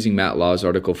just using Matt Law's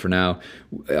article for now.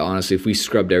 Honestly, if we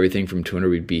scrubbed everything from Twitter,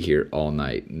 we'd be here all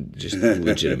night, just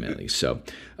legitimately. So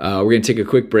we're going to take a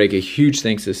quick break. A huge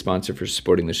thanks to the sponsor for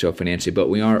supporting the show financially. But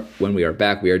when we are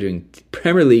back, we are doing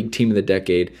Premier League Team of the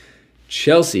Decade,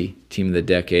 Chelsea Team of the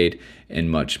Decade,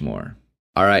 and much more.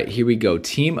 All right, here we go.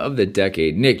 Team of the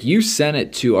Decade. Nick, you sent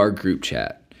it to our group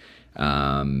chat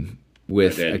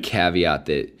with a caveat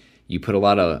that you put a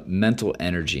lot of mental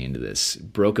energy into this,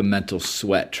 broke a mental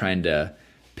sweat trying to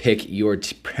pick your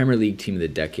Premier League Team of the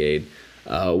Decade.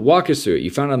 Walk us through it. You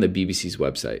found it on the BBC's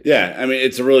website. Yeah, I mean,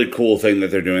 it's a really cool thing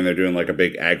that they're doing. They're doing like a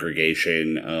big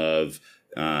aggregation of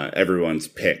everyone's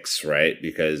picks, right?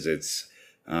 Because it's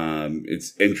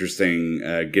interesting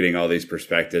getting all these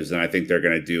perspectives, and I think they're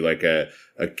going to do like a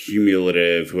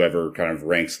cumulative, whoever kind of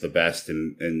ranks the best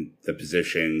in the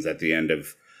positions at the end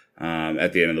of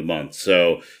the month.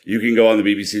 So you can go on the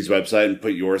BBC's website and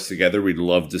put yours together. We'd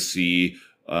love to see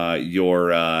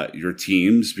your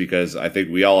teams, because I think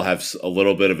we all have a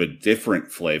little bit of a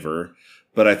different flavor.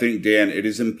 But I think, Dan, it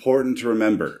is important to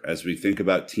remember as we think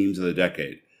about teams of the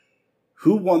decade,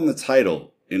 who won the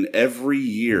title in every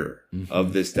year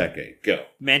of this decade. Go.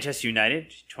 Manchester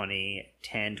United,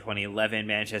 2010, 2011.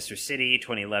 Manchester City,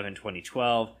 2011,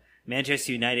 2012.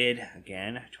 Manchester United,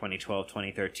 again, 2012,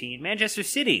 2013. Manchester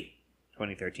City,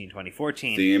 2013,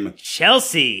 2014. Theme.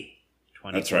 Chelsea,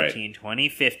 2014,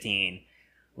 2015.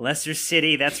 Leicester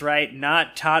City, that's right,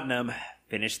 not Tottenham,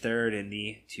 finished third in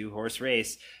the two-horse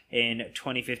race in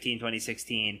 2015,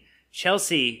 2016.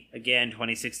 Chelsea, again,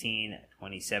 2016,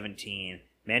 2017.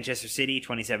 Manchester City,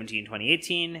 2017,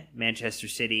 2018. Manchester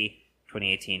City,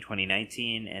 2018,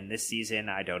 2019. And this season,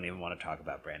 I don't even want to talk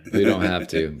about, Brandon. We don't have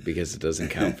to, because it doesn't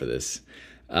count for this.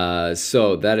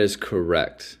 So that is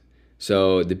correct.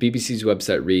 So the BBC's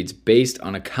website reads, based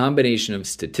on a combination of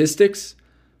statistics,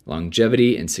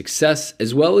 longevity, and success,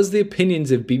 as well as the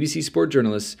opinions of BBC Sport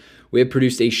journalists, we have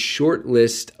produced a short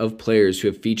list of players who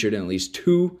have featured in at least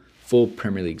 2 full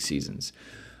Premier League seasons.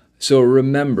 So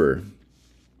remember,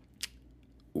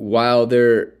 while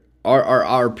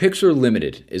our picks are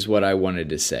limited, is what I wanted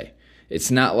to say.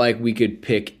 It's not like we could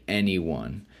pick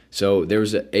anyone. So there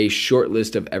was a short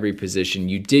list of every position.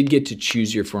 You did get to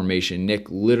choose your formation. Nick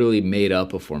literally made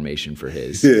up a formation for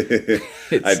his.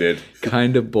 I did.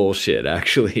 Kind of bullshit,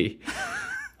 actually.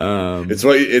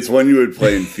 It's one you would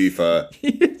play in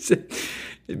FIFA.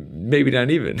 Maybe not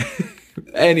even.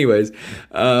 Anyways,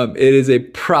 it is a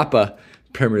proper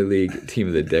Premier League Team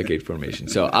of the Decade formation.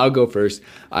 So I'll go first.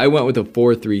 I went with a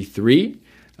 4-3-3,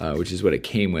 which is what it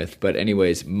came with. But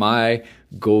anyways, my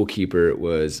goalkeeper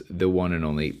was the one and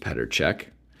only Petr Cech.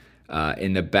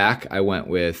 In the back, I went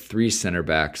with 3 center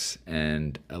backs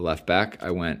and a left back.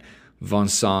 I went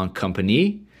Vincent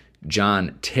Kompany,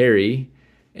 John Terry,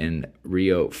 and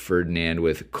Rio Ferdinand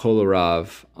with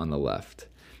Kolarov on the left.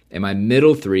 In my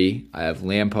middle 3, I have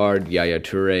Lampard, Yaya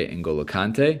Toure, and N'Golo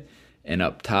Kante. And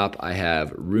up top, I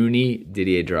have Rooney,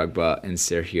 Didier Drogba, and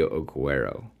Sergio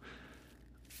Aguero.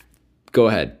 Go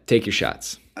ahead. Take your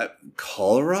shots.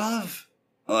 Kolarov?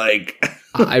 Like...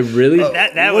 I really...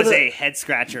 That was a head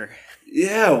scratcher.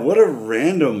 Yeah, what a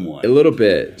random one. A little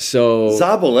bit. So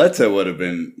Zabaleta would have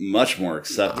been much more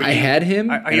acceptable. I had him.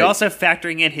 Are you also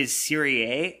factoring in his Serie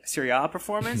A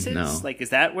performances? No. Like,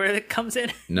 is that where it comes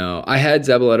in? No, I had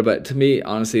Zabaleta, but to me,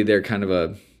 honestly, they're kind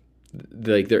of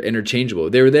they're interchangeable.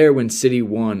 They were there when City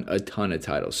won a ton of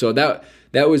titles. So that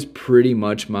was pretty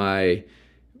much my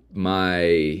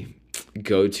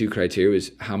go-to criteria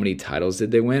was how many titles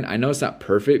did they win. I know it's not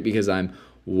perfect because I'm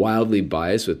wildly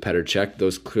biased with Petr Cech.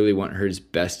 Those clearly weren't his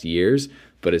best years,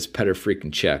 but it's Petr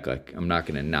freaking Cech. Like, I'm not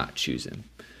going to not choose him.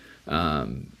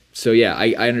 So yeah,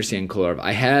 I understand Kolarov.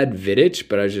 I had Vidic,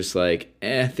 but I was just like,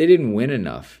 they didn't win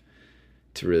enough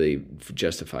to really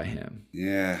justify him.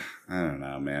 Yeah, I don't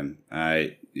know, man.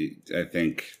 I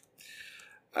think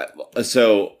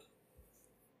so.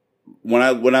 When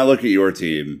I look at your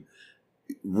team,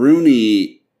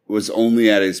 Rooney was only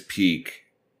at his peak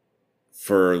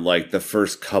for like the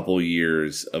first couple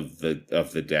years of the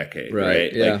decade,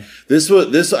 right? Yeah. Like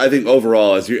this I think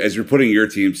overall, as you're putting your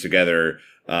teams together,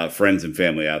 friends and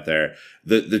family out there,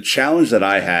 the challenge that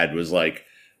I had was like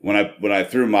when I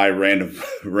threw my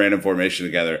random formation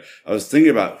together, I was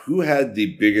thinking about who had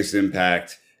the biggest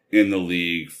impact in the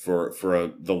league for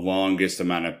the longest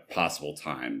amount of possible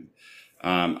time.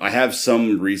 I have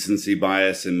some recency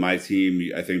bias in my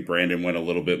team. I think Brandon went a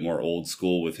little bit more old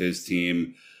school with his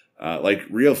team. Like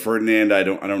Rio Ferdinand, I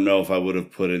don't know if I would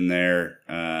have put in there.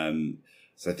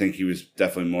 So I think he was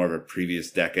definitely more of a previous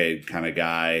decade kind of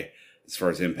guy as far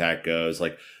as impact goes.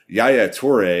 Like Yaya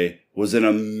Toure was an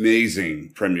amazing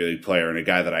Premier League player and a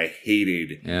guy that I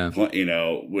hated,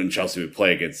 when Chelsea would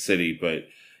play against City, but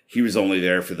he was only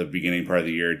there for the beginning part of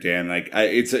the year, Dan. Like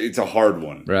it's a hard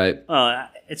one. Right.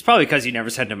 It's probably because you never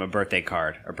sent him a birthday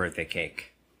card or birthday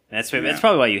cake. That's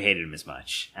probably why you hated him as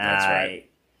much. That's right.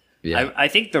 Yeah. I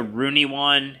think the Rooney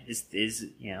one is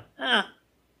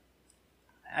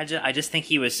I just think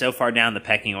he was so far down the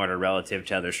pecking order relative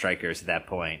to other strikers at that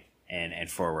point and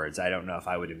forwards. I don't know if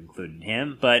I would have included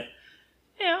him, but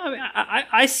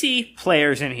I see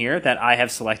players in here that I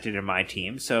have selected in my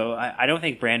team, so I don't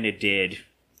think Brandon did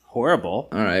horrible.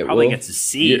 All right, probably gets a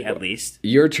C at least.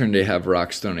 Your turn to have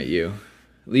rocks thrown at you.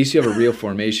 At least you have a real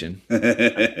formation. I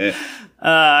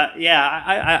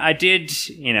did.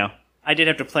 I did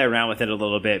have to play around with it a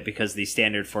little bit because the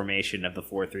standard formation of the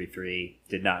 4-3-3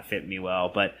 did not fit me well.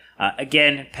 But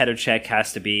again, Petr Cech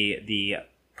has to be the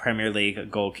Premier League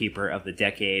goalkeeper of the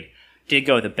decade. Did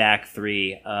go with the back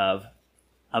 3 of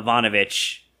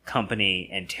Ivanovic, Kompany,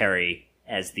 and Terry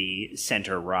as the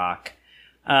center rock.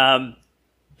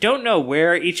 Don't know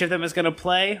where each of them is going to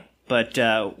play, but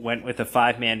went with a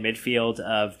 5-man midfield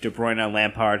of De Bruyne,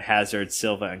 Lampard, Hazard,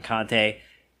 Silva, and Kante.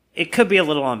 It could be a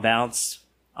little unbalanced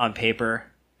on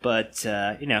paper, but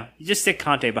you just stick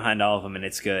Kante behind all of them and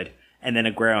it's good. And then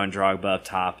Aguero and Drogba up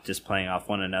top, just playing off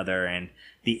one another, and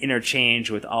the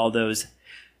interchange with all those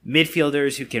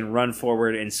midfielders who can run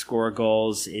forward and score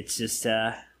goals. It's just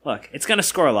look, it's going to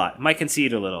score a lot. Might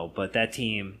concede a little, but that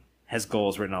team has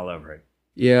goals written all over it.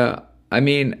 Yeah, I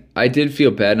mean, I did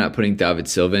feel bad not putting David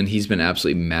Silva in. He's been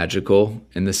absolutely magical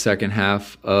in the second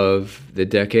half of the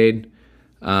decade.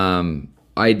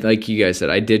 Like you guys said,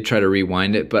 I did try to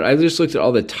rewind it, but I just looked at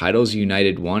all the titles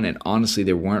United won, and honestly,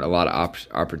 there weren't a lot of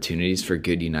opportunities for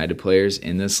good United players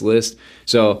in this list.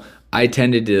 So I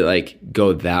tended to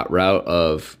go that route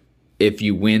of if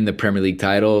you win the Premier League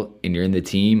title and you're in the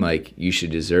team, you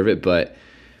should deserve it. But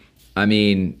I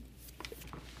mean,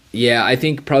 yeah, I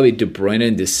think probably De Bruyne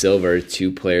and De Silva are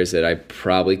 2 players that I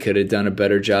probably could have done a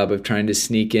better job of trying to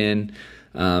sneak in,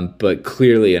 but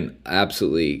clearly an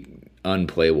absolutely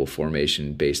unplayable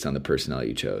formation based on the personnel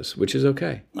you chose, which is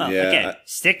okay. Well, again,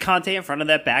 stick Kante in front of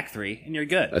that back 3, and you're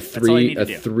good. That's all you need to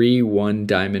do. 3-1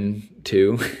 diamond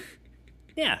 2.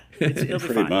 Yeah, it'll be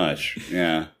pretty fine. much.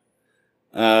 Yeah.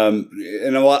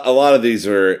 And a lot of these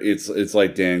are, it's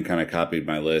like Dan kind of copied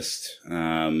my list,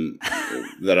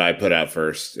 that I put out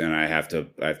first, and I have to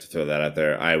throw that out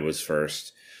there. I was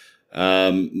first.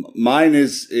 Mine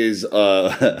is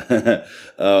a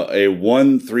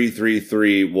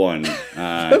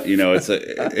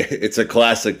 1-3-3-3-1. It's a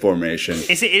classic formation.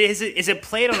 Is it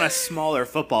played on a smaller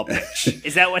football pitch?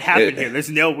 Is that what happened here? There's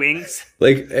no wings.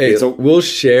 Like, hey, we'll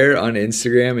share on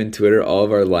Instagram and Twitter all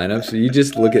of our lineups. So you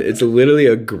just look at it's literally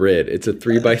a grid. It's a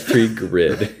 3x3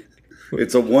 grid.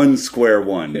 It's a 1 square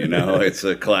 1. It's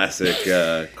a classic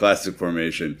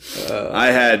formation.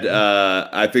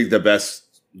 I think the best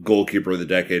goalkeeper of the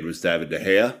decade was David De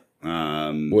Gea.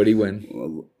 What did he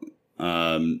win?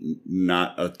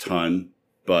 Not a ton,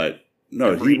 but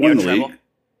no, he won the league.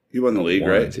 He won the league,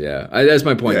 right? Yeah, that's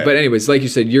my point. Yeah. But anyways, like you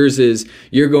said, yours is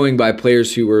you're going by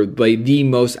players who were like the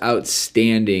most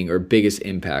outstanding or biggest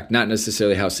impact, not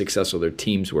necessarily how successful their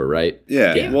teams were, right?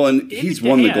 Yeah. Well, and he's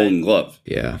won the Golden Glove.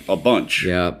 Yeah, a bunch.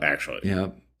 Yeah, actually.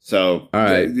 Yeah. So, all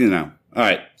right, all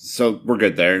right. So we're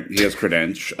good there. He has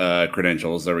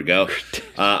credentials. There we go.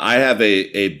 I have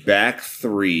a back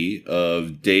three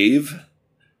of Dave,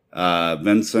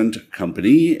 Vincent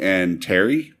Kompany, and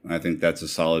Terry. I think that's a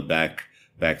solid back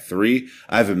three.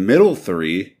 I have a middle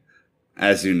three,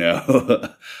 as you know,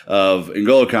 of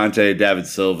N'Golo Kante, David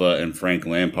Silva, and Frank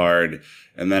Lampard.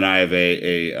 And then I have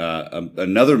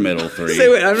another middle three. Say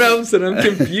wait, I'm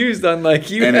confused on like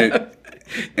you.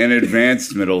 An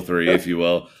advanced middle three, if you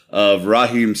will, of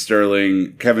Raheem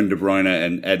Sterling, Kevin De Bruyne,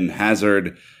 and Eden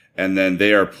Hazard. And then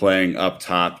they are playing up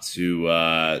top to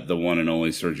the one and only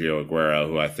Sergio Aguero,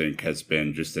 who I think has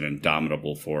been just an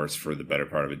indomitable force for the better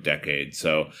part of a decade.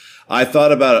 So I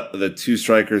thought about the two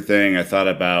striker thing. I thought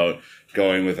about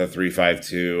going with a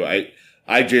 3-5-2.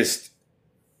 I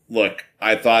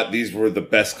thought these were the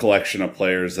best collection of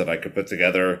players that I could put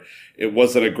together. It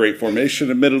wasn't a great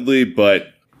formation, admittedly,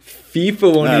 but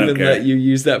FIFA won't even let you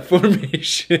use that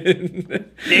formation.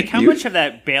 Nick, how much of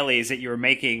that Bailey's that you were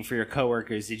making for your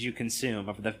coworkers did you consume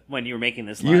when you were making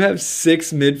this line? You have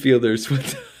 6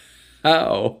 midfielders.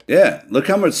 How? Yeah, look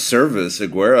how much service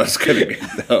Aguero's going to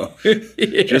get, though.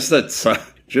 Yeah. Just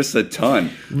a ton.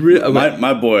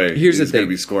 My boy is going to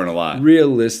be scoring a lot.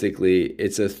 Realistically,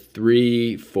 it's a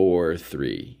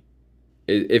 3-4-3.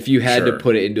 If you had to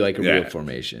put it into like a real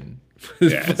formation.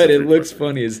 But it looks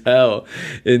funny as hell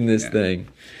in this thing.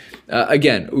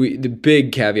 Again, the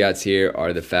big caveats here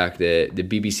are the fact that the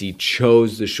BBC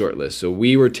chose the shortlist. So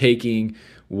we were taking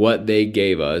what they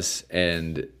gave us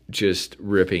and just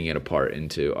ripping it apart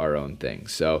into our own thing.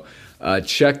 So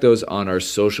check those on our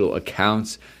social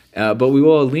accounts. But we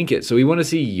will link it. So we want to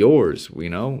see yours,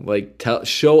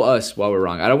 show us why we're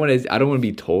wrong. I don't want to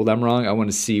be told I'm wrong. I want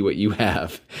to see what you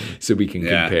have so we can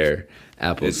compare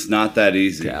apples. It's not that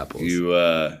easy. To apples.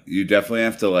 You definitely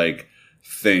have to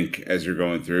think as you're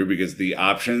going through, because the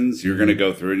options you're going to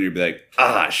go through and you'll be like,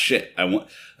 shit, I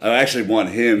actually want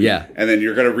him. Yeah. And then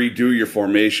you're going to redo your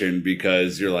formation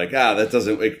because you're like, that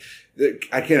doesn't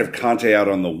I can't have Conte out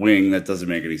on the wing. That doesn't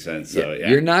make any sense. So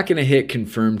You're not going to hit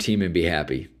confirm team and be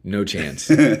happy. No chance.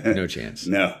 No chance.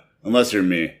 No, unless you're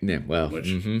me. Yeah. Well.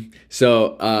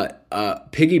 So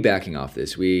piggybacking off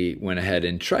this, we went ahead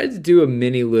and tried to do a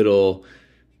mini little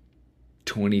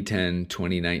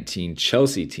 2010-2019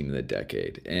 Chelsea team of the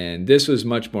decade, and this was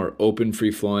much more open,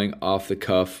 free flowing, off the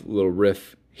cuff, little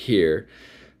riff here.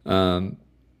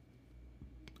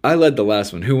 I led the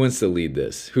last one. Who wants to lead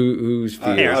this? Who's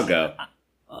Here, I'll go.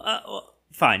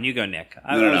 Fine, you go, Nick.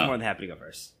 I was more than happy to go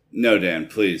first. No, Dan,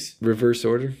 please. Reverse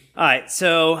order. All right,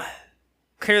 so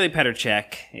clearly Petr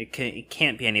Cech. It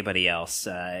can't be anybody else.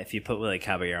 If you put Willie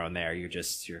Caballero in there, you're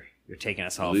taking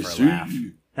us all for a laugh.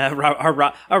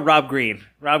 Rob Green.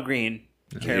 Rob Green.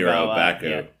 Hero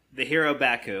Baku. The hero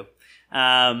Baku.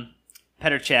 Petr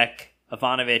Cech,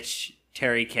 Ivanovic,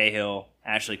 Terry Cahill,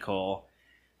 Ashley Cole.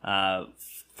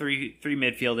 Three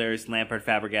midfielders: Lampard,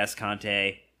 Fabregas,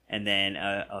 Conte, and then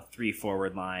a 3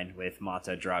 forward line with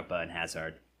Mata, Drogba, and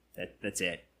Hazard. That's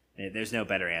it. There's no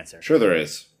better answer. Sure, there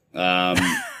is.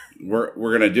 We're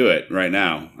gonna do it right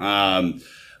now.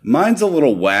 Mine's a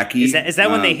little wacky. Is that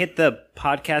when they hit the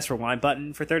podcast rewind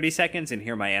button for 30 seconds and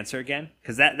hear my answer again?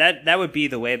 Because that would be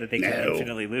the way that they could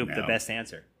infinitely loop the best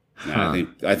answer. No,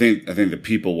 I think the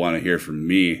people want to hear from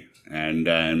me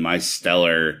and my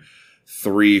stellar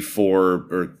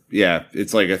 3-4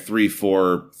 it's like a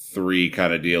 3-4-3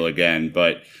 kind of deal again,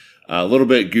 but a little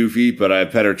bit goofy. But I have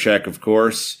Petr Cech, of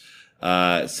course,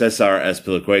 Cesar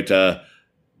Azpilicueta,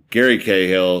 Gary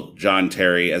Cahill, John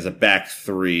Terry as a back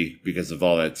three because of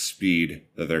all that speed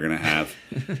that they're going to have.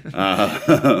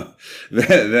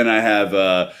 Then I have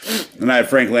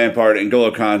Frank Lampard,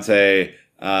 N'Golo Kante,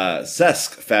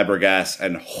 Cesc Fabregas,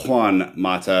 and Juan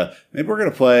Mata. Maybe we're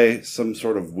going to play some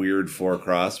sort of weird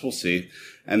 4-cross. We'll see.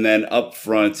 And then up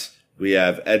front, we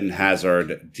have Eden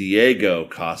Hazard, Diego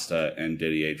Costa, and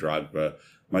Didier Drogba.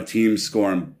 My team's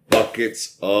scoring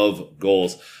buckets of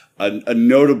goals. A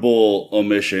notable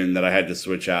omission that I had to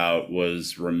switch out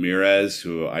was Ramirez,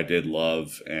 who I did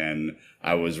love, and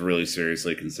I was really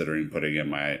seriously considering putting in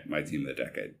my team of the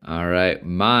decade. All right.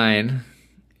 Mine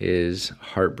is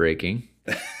heartbreaking.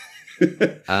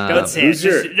 Don't say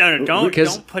it.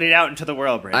 Don't put it out into the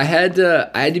world, Brandon. I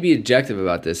had to be objective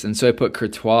about this, and so I put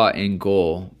Courtois in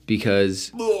goal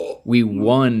because we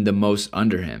won the most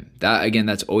under him.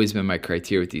 That's always been my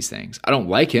criteria with these things. I don't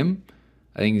like him.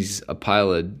 I think he's a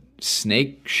pile of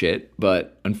snake shit,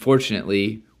 but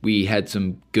unfortunately, we had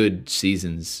some good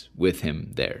seasons with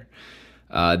him there.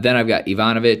 Then I've got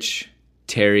Ivanovic,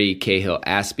 Terry, Cahill,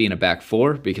 Aspie in a back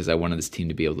four because I wanted this team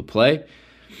to be able to play.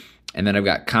 And then I've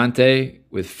got Kante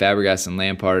with Fabregas and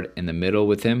Lampard in the middle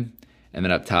with him. And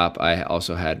then up top, I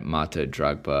also had Mata,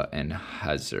 Drogba, and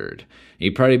Hazard.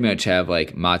 You pretty much have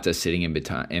like Mata sitting in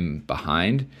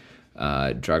behind,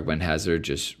 Drogba and Hazard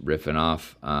just riffing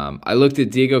off. I looked at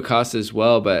Diego Costa as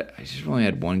well, but I just only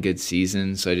had one good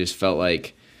season, so I just felt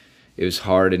like it was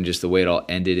hard, and just the way it all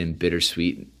ended in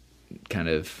bittersweet, kind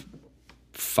of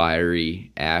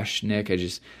fiery ash, Nick.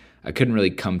 I couldn't really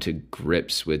come to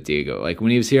grips with Diego. Like when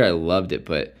he was here, I loved it,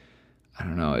 but I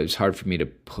don't know. It was hard for me to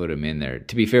put him in there.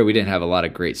 To be fair, we didn't have a lot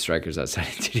of great strikers outside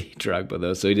of Didier Drogba,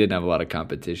 though, so he didn't have a lot of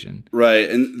competition. Right,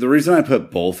 and the reason I put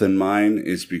both in mine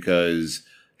is because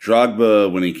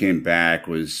Drogba, when he came back,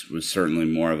 was certainly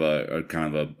more of a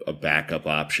kind of a backup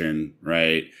option,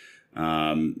 right?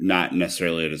 Not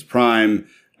necessarily at his prime.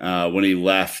 When he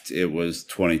left, it was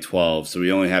 2012, so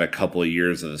we only had a couple of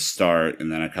years at the start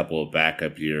and then a couple of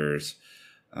backup years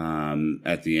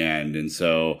at the end. And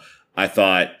so I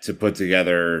thought to put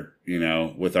together,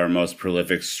 with our most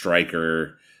prolific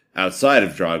striker outside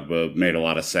of Drogba made a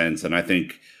lot of sense. And I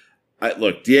think,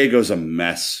 look, Diego's a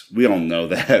mess. We all know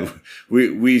that.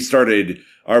 We started,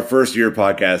 our first year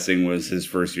podcasting was his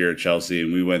first year at Chelsea,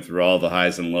 and we went through all the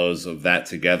highs and lows of that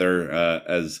together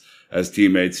as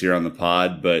teammates here on the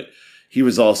pod. But he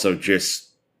was also just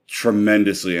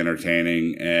tremendously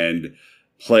entertaining and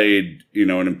played,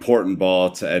 an important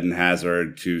ball to Eden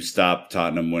Hazard to stop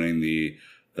Tottenham winning the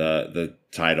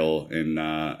title in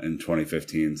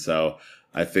 2015. So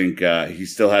I think he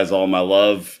still has all my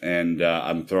love, and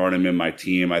I'm throwing him in my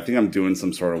team. I think I'm doing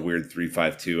some sort of weird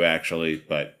 3-5-2 actually,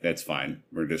 but that's fine.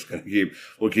 We're just gonna keep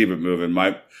it moving.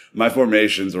 My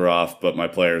formations are off, but my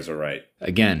players are right.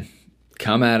 Again,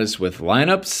 come at us with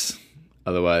lineups.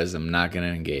 Otherwise, I'm not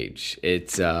gonna engage.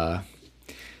 It's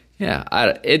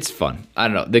it's fun. I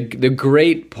don't know. The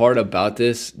great part about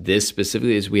this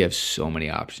specifically is we have so many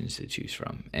options to choose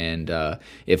from. And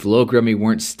if Loic Remy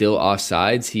weren't still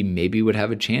offsides, he maybe would have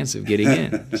a chance of getting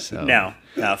in. So No,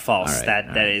 false. Right,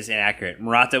 that is inaccurate.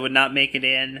 Morata would not make it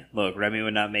in. Loic Remy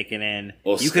would not make it in.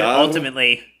 Oscar? You could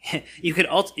ultimately, you could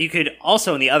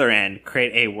also on the other end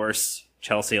create a worse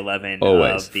Chelsea 11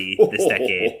 Always. of this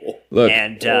decade. Look,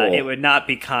 and it would not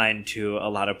be kind to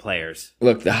a lot of players.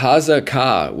 Look, the Haza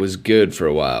Ka was good for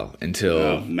a while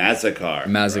until Mazakar.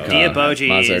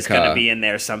 Diaboji is going to be in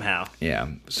there somehow. Yeah,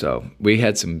 so we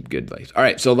had some good lights. All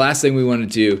right, so last thing we want to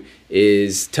do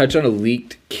is touch on a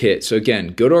leaked kit. So again,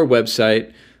 go to our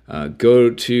website.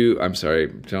 Don't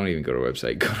even go to our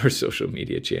website. Go to our social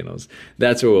media channels.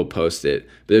 That's where we'll post it.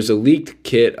 But there's a leaked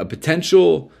kit, a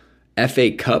potential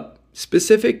FA Cup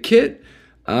specific kit.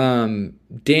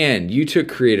 Dan, you took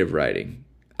creative writing.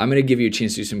 I'm going to give you a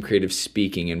chance to do some creative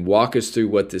speaking and walk us through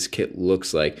what this kit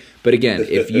looks like. But again,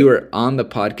 if you are on the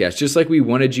podcast, just like we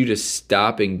wanted you to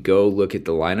stop and go look at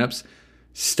the lineups,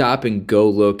 stop and go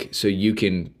look so you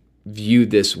can view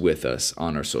this with us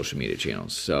on our social media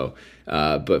channels. So,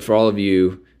 but for all of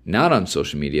you not on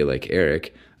social media like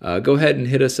Eric, go ahead and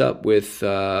hit us up with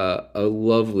a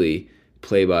lovely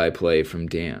play-by-play from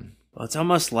Dan. Well, it's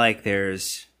almost like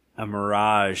there's a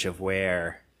mirage of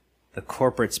where the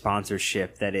corporate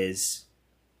sponsorship that is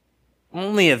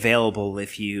only available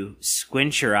if you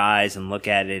squint your eyes and look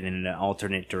at it in an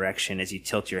alternate direction as you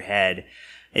tilt your head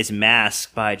is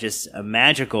masked by just a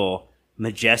magical,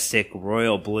 majestic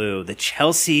royal blue, the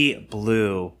Chelsea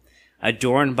blue,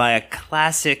 adorned by a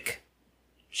classic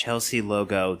Chelsea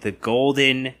logo, the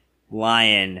golden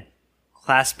lion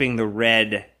clasping the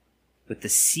red with the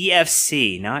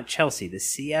CFC, not Chelsea, the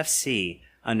CFC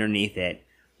underneath it.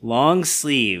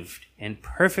 long-sleeved and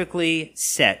perfectly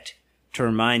set to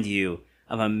remind you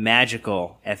of a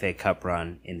magical FA Cup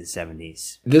run in the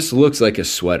 70s. This looks like a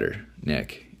sweater,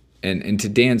 Nick. And to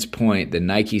Dan's point, the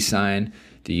Nike sign,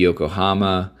 the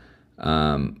Yokohama,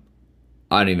 I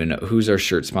don't even know. Who's our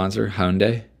shirt sponsor?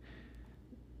 Hyundai?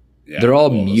 Yeah, they're all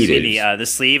well, muted. The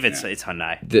sleeve, it's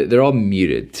Hyundai. They're all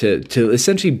muted to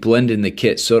essentially blend in the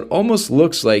kit. So it almost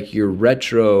looks like your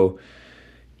retro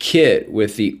kit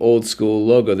with the old school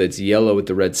logo that's yellow with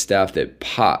the red staff that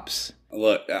pops.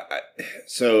 Look,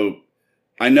 so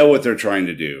I know what they're trying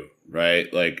to do,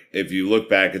 right? Like if you look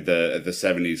back at the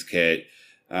 70s kit,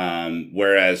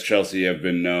 whereas Chelsea have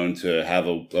been known to have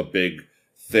a big,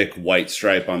 thick white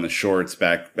stripe on the shorts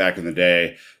back in the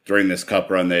day. During this cup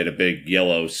run, they had a big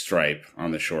yellow stripe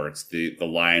on the shorts. The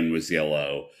line was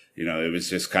yellow. You know, it was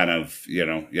just kind of, you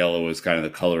know, yellow was kind of the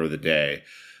color of the day.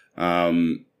 I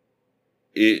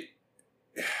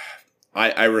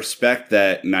respect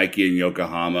that Nike and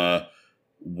Yokohama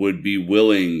would be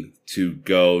willing to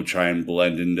go try and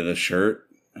blend into the shirt,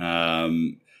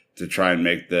 to try and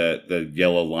make the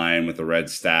yellow line with the red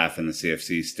staff and the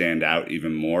CFC stand out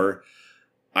even more.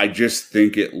 I just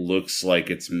think it looks like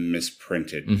it's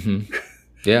misprinted. Mm-hmm.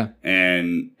 Yeah.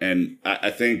 and I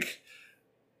think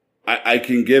I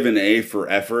can give an A for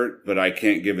effort, but I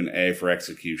can't give an A for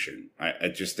execution. I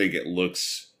just think it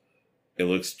looks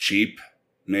cheap,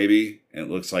 maybe. It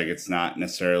looks like it's not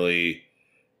necessarily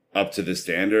up to the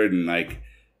standard. And like,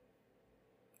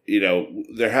 you know,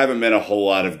 there haven't been a whole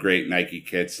lot of great Nike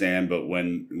kits, Sam, but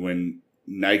when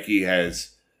Nike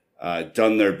has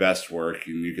done their best work,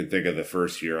 and you can think of the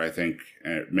first year, I think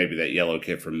maybe that yellow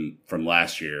kit from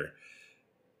last year,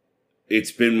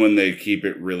 it's been when they keep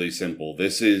it really simple.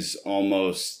 This is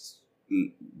almost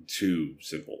too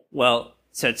simple. Well,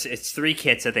 so it's 3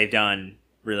 kits that they've done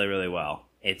really, really well.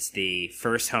 It's the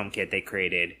first home kit they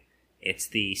created, it's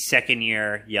the second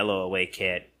year yellow away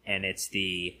kit, and it's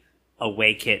the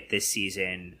away kit this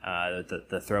season,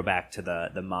 the throwback to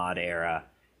the mod era.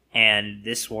 And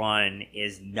this one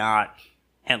is not,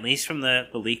 at least from the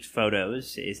leaked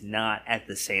photos, is not at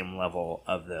the same level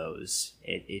of those.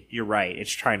 You're right.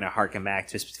 It's trying to harken back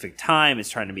to a specific time. It's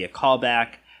trying to be a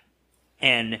callback.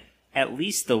 And at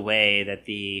least the way that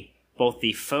both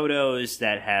the photos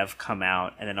that have come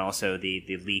out and then also the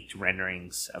leaked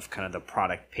renderings of kind of the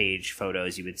product page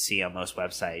photos you would see on most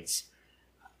websites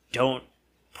don't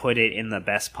put it in the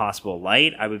best possible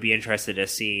light. I would be interested to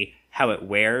see how it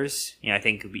wears. You know, I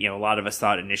think, you know, a lot of us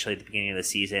thought initially at the beginning of the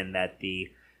season that the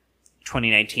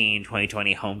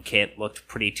 2019-2020 home kit looked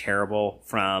pretty terrible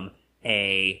from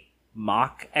a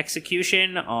mock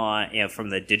execution on, you know, from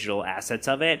the digital assets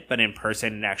of it, but in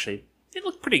person it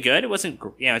looked pretty good. It wasn't,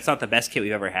 you know, it's not the best kit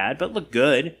we've ever had, but it looked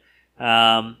good. So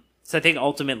I think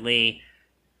ultimately,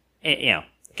 you know,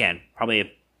 again, probably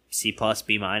a C+,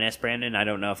 B-, Brandon. I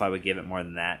don't know if I would give it more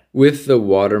than that. With the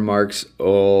watermarks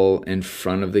all in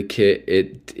front of the kit,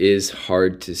 it is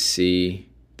hard to see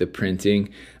the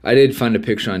printing. I did find a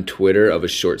picture on Twitter of a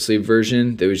short sleeve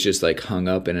version that was just like hung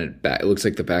up and it looks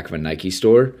like the back of a Nike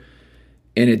store,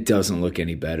 and it doesn't look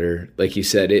any better. Like you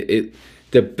said, it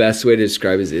the best way to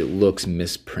describe it is it looks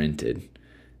misprinted.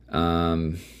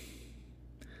 Love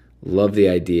the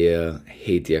idea,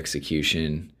 hate the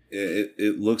execution.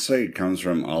 It looks like it comes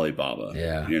from Alibaba.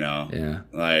 Yeah. You know? Yeah.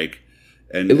 Like,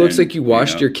 and it looks like you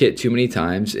washed your kit too many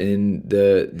times and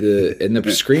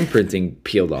the screen printing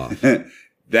peeled off.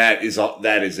 That is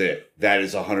it. That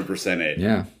is 100% it.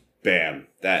 Yeah. Bam.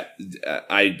 That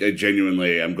I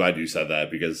genuinely, I'm glad you said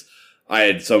that because I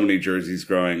had so many jerseys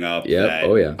growing up that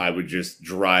I would just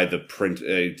dry the print.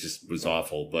 It just was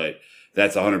awful, but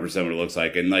that's 100% what it looks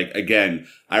like. And like, again,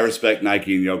 I respect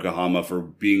Nike and Yokohama for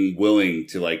being willing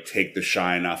to like take the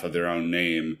shine off of their own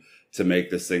name to make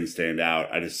this thing stand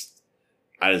out. I just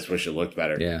wish it looked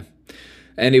better. Yeah.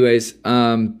 Anyways,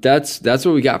 that's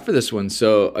what we got for this one.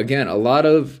 So again, a lot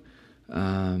of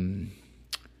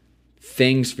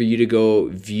things for you to go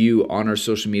view on our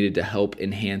social media to help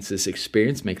enhance this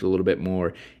experience, make it a little bit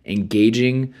more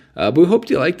engaging. But we hope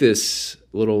you like this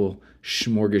little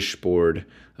smorgasbord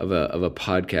of a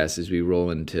podcast as we roll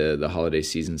into the holiday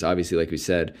seasons. Obviously, like we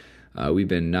said, we've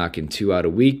been knocking 2 out a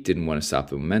week. Didn't want to stop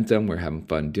the momentum. We're having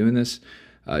fun doing this.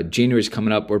 January's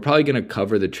coming up. We're probably going to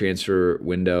cover the transfer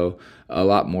window a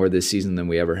lot more this season than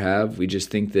we ever have. We just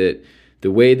think that the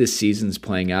way the season's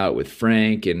playing out with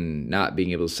Frank and not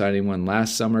being able to sign anyone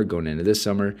last summer, going into this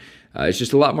summer, it's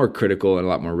just a lot more critical and a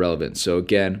lot more relevant. So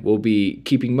again, we'll be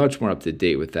keeping much more up to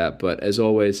date with that. But as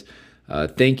always,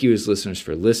 thank you as listeners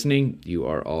for listening. You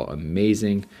are all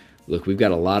amazing. Look, we've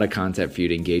got a lot of content for you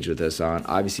to engage with us on.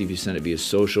 Obviously, if you send it via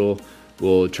social,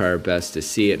 We'll try our best to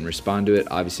see it and respond to it.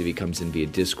 Obviously, if he comes in via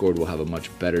Discord, we'll have a much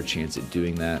better chance at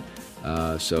doing that.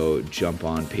 So jump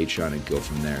on Patreon and go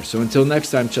from there. So until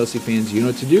next time, Chelsea fans, you know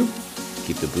what to do.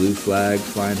 Keep the blue flag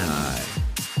flying high.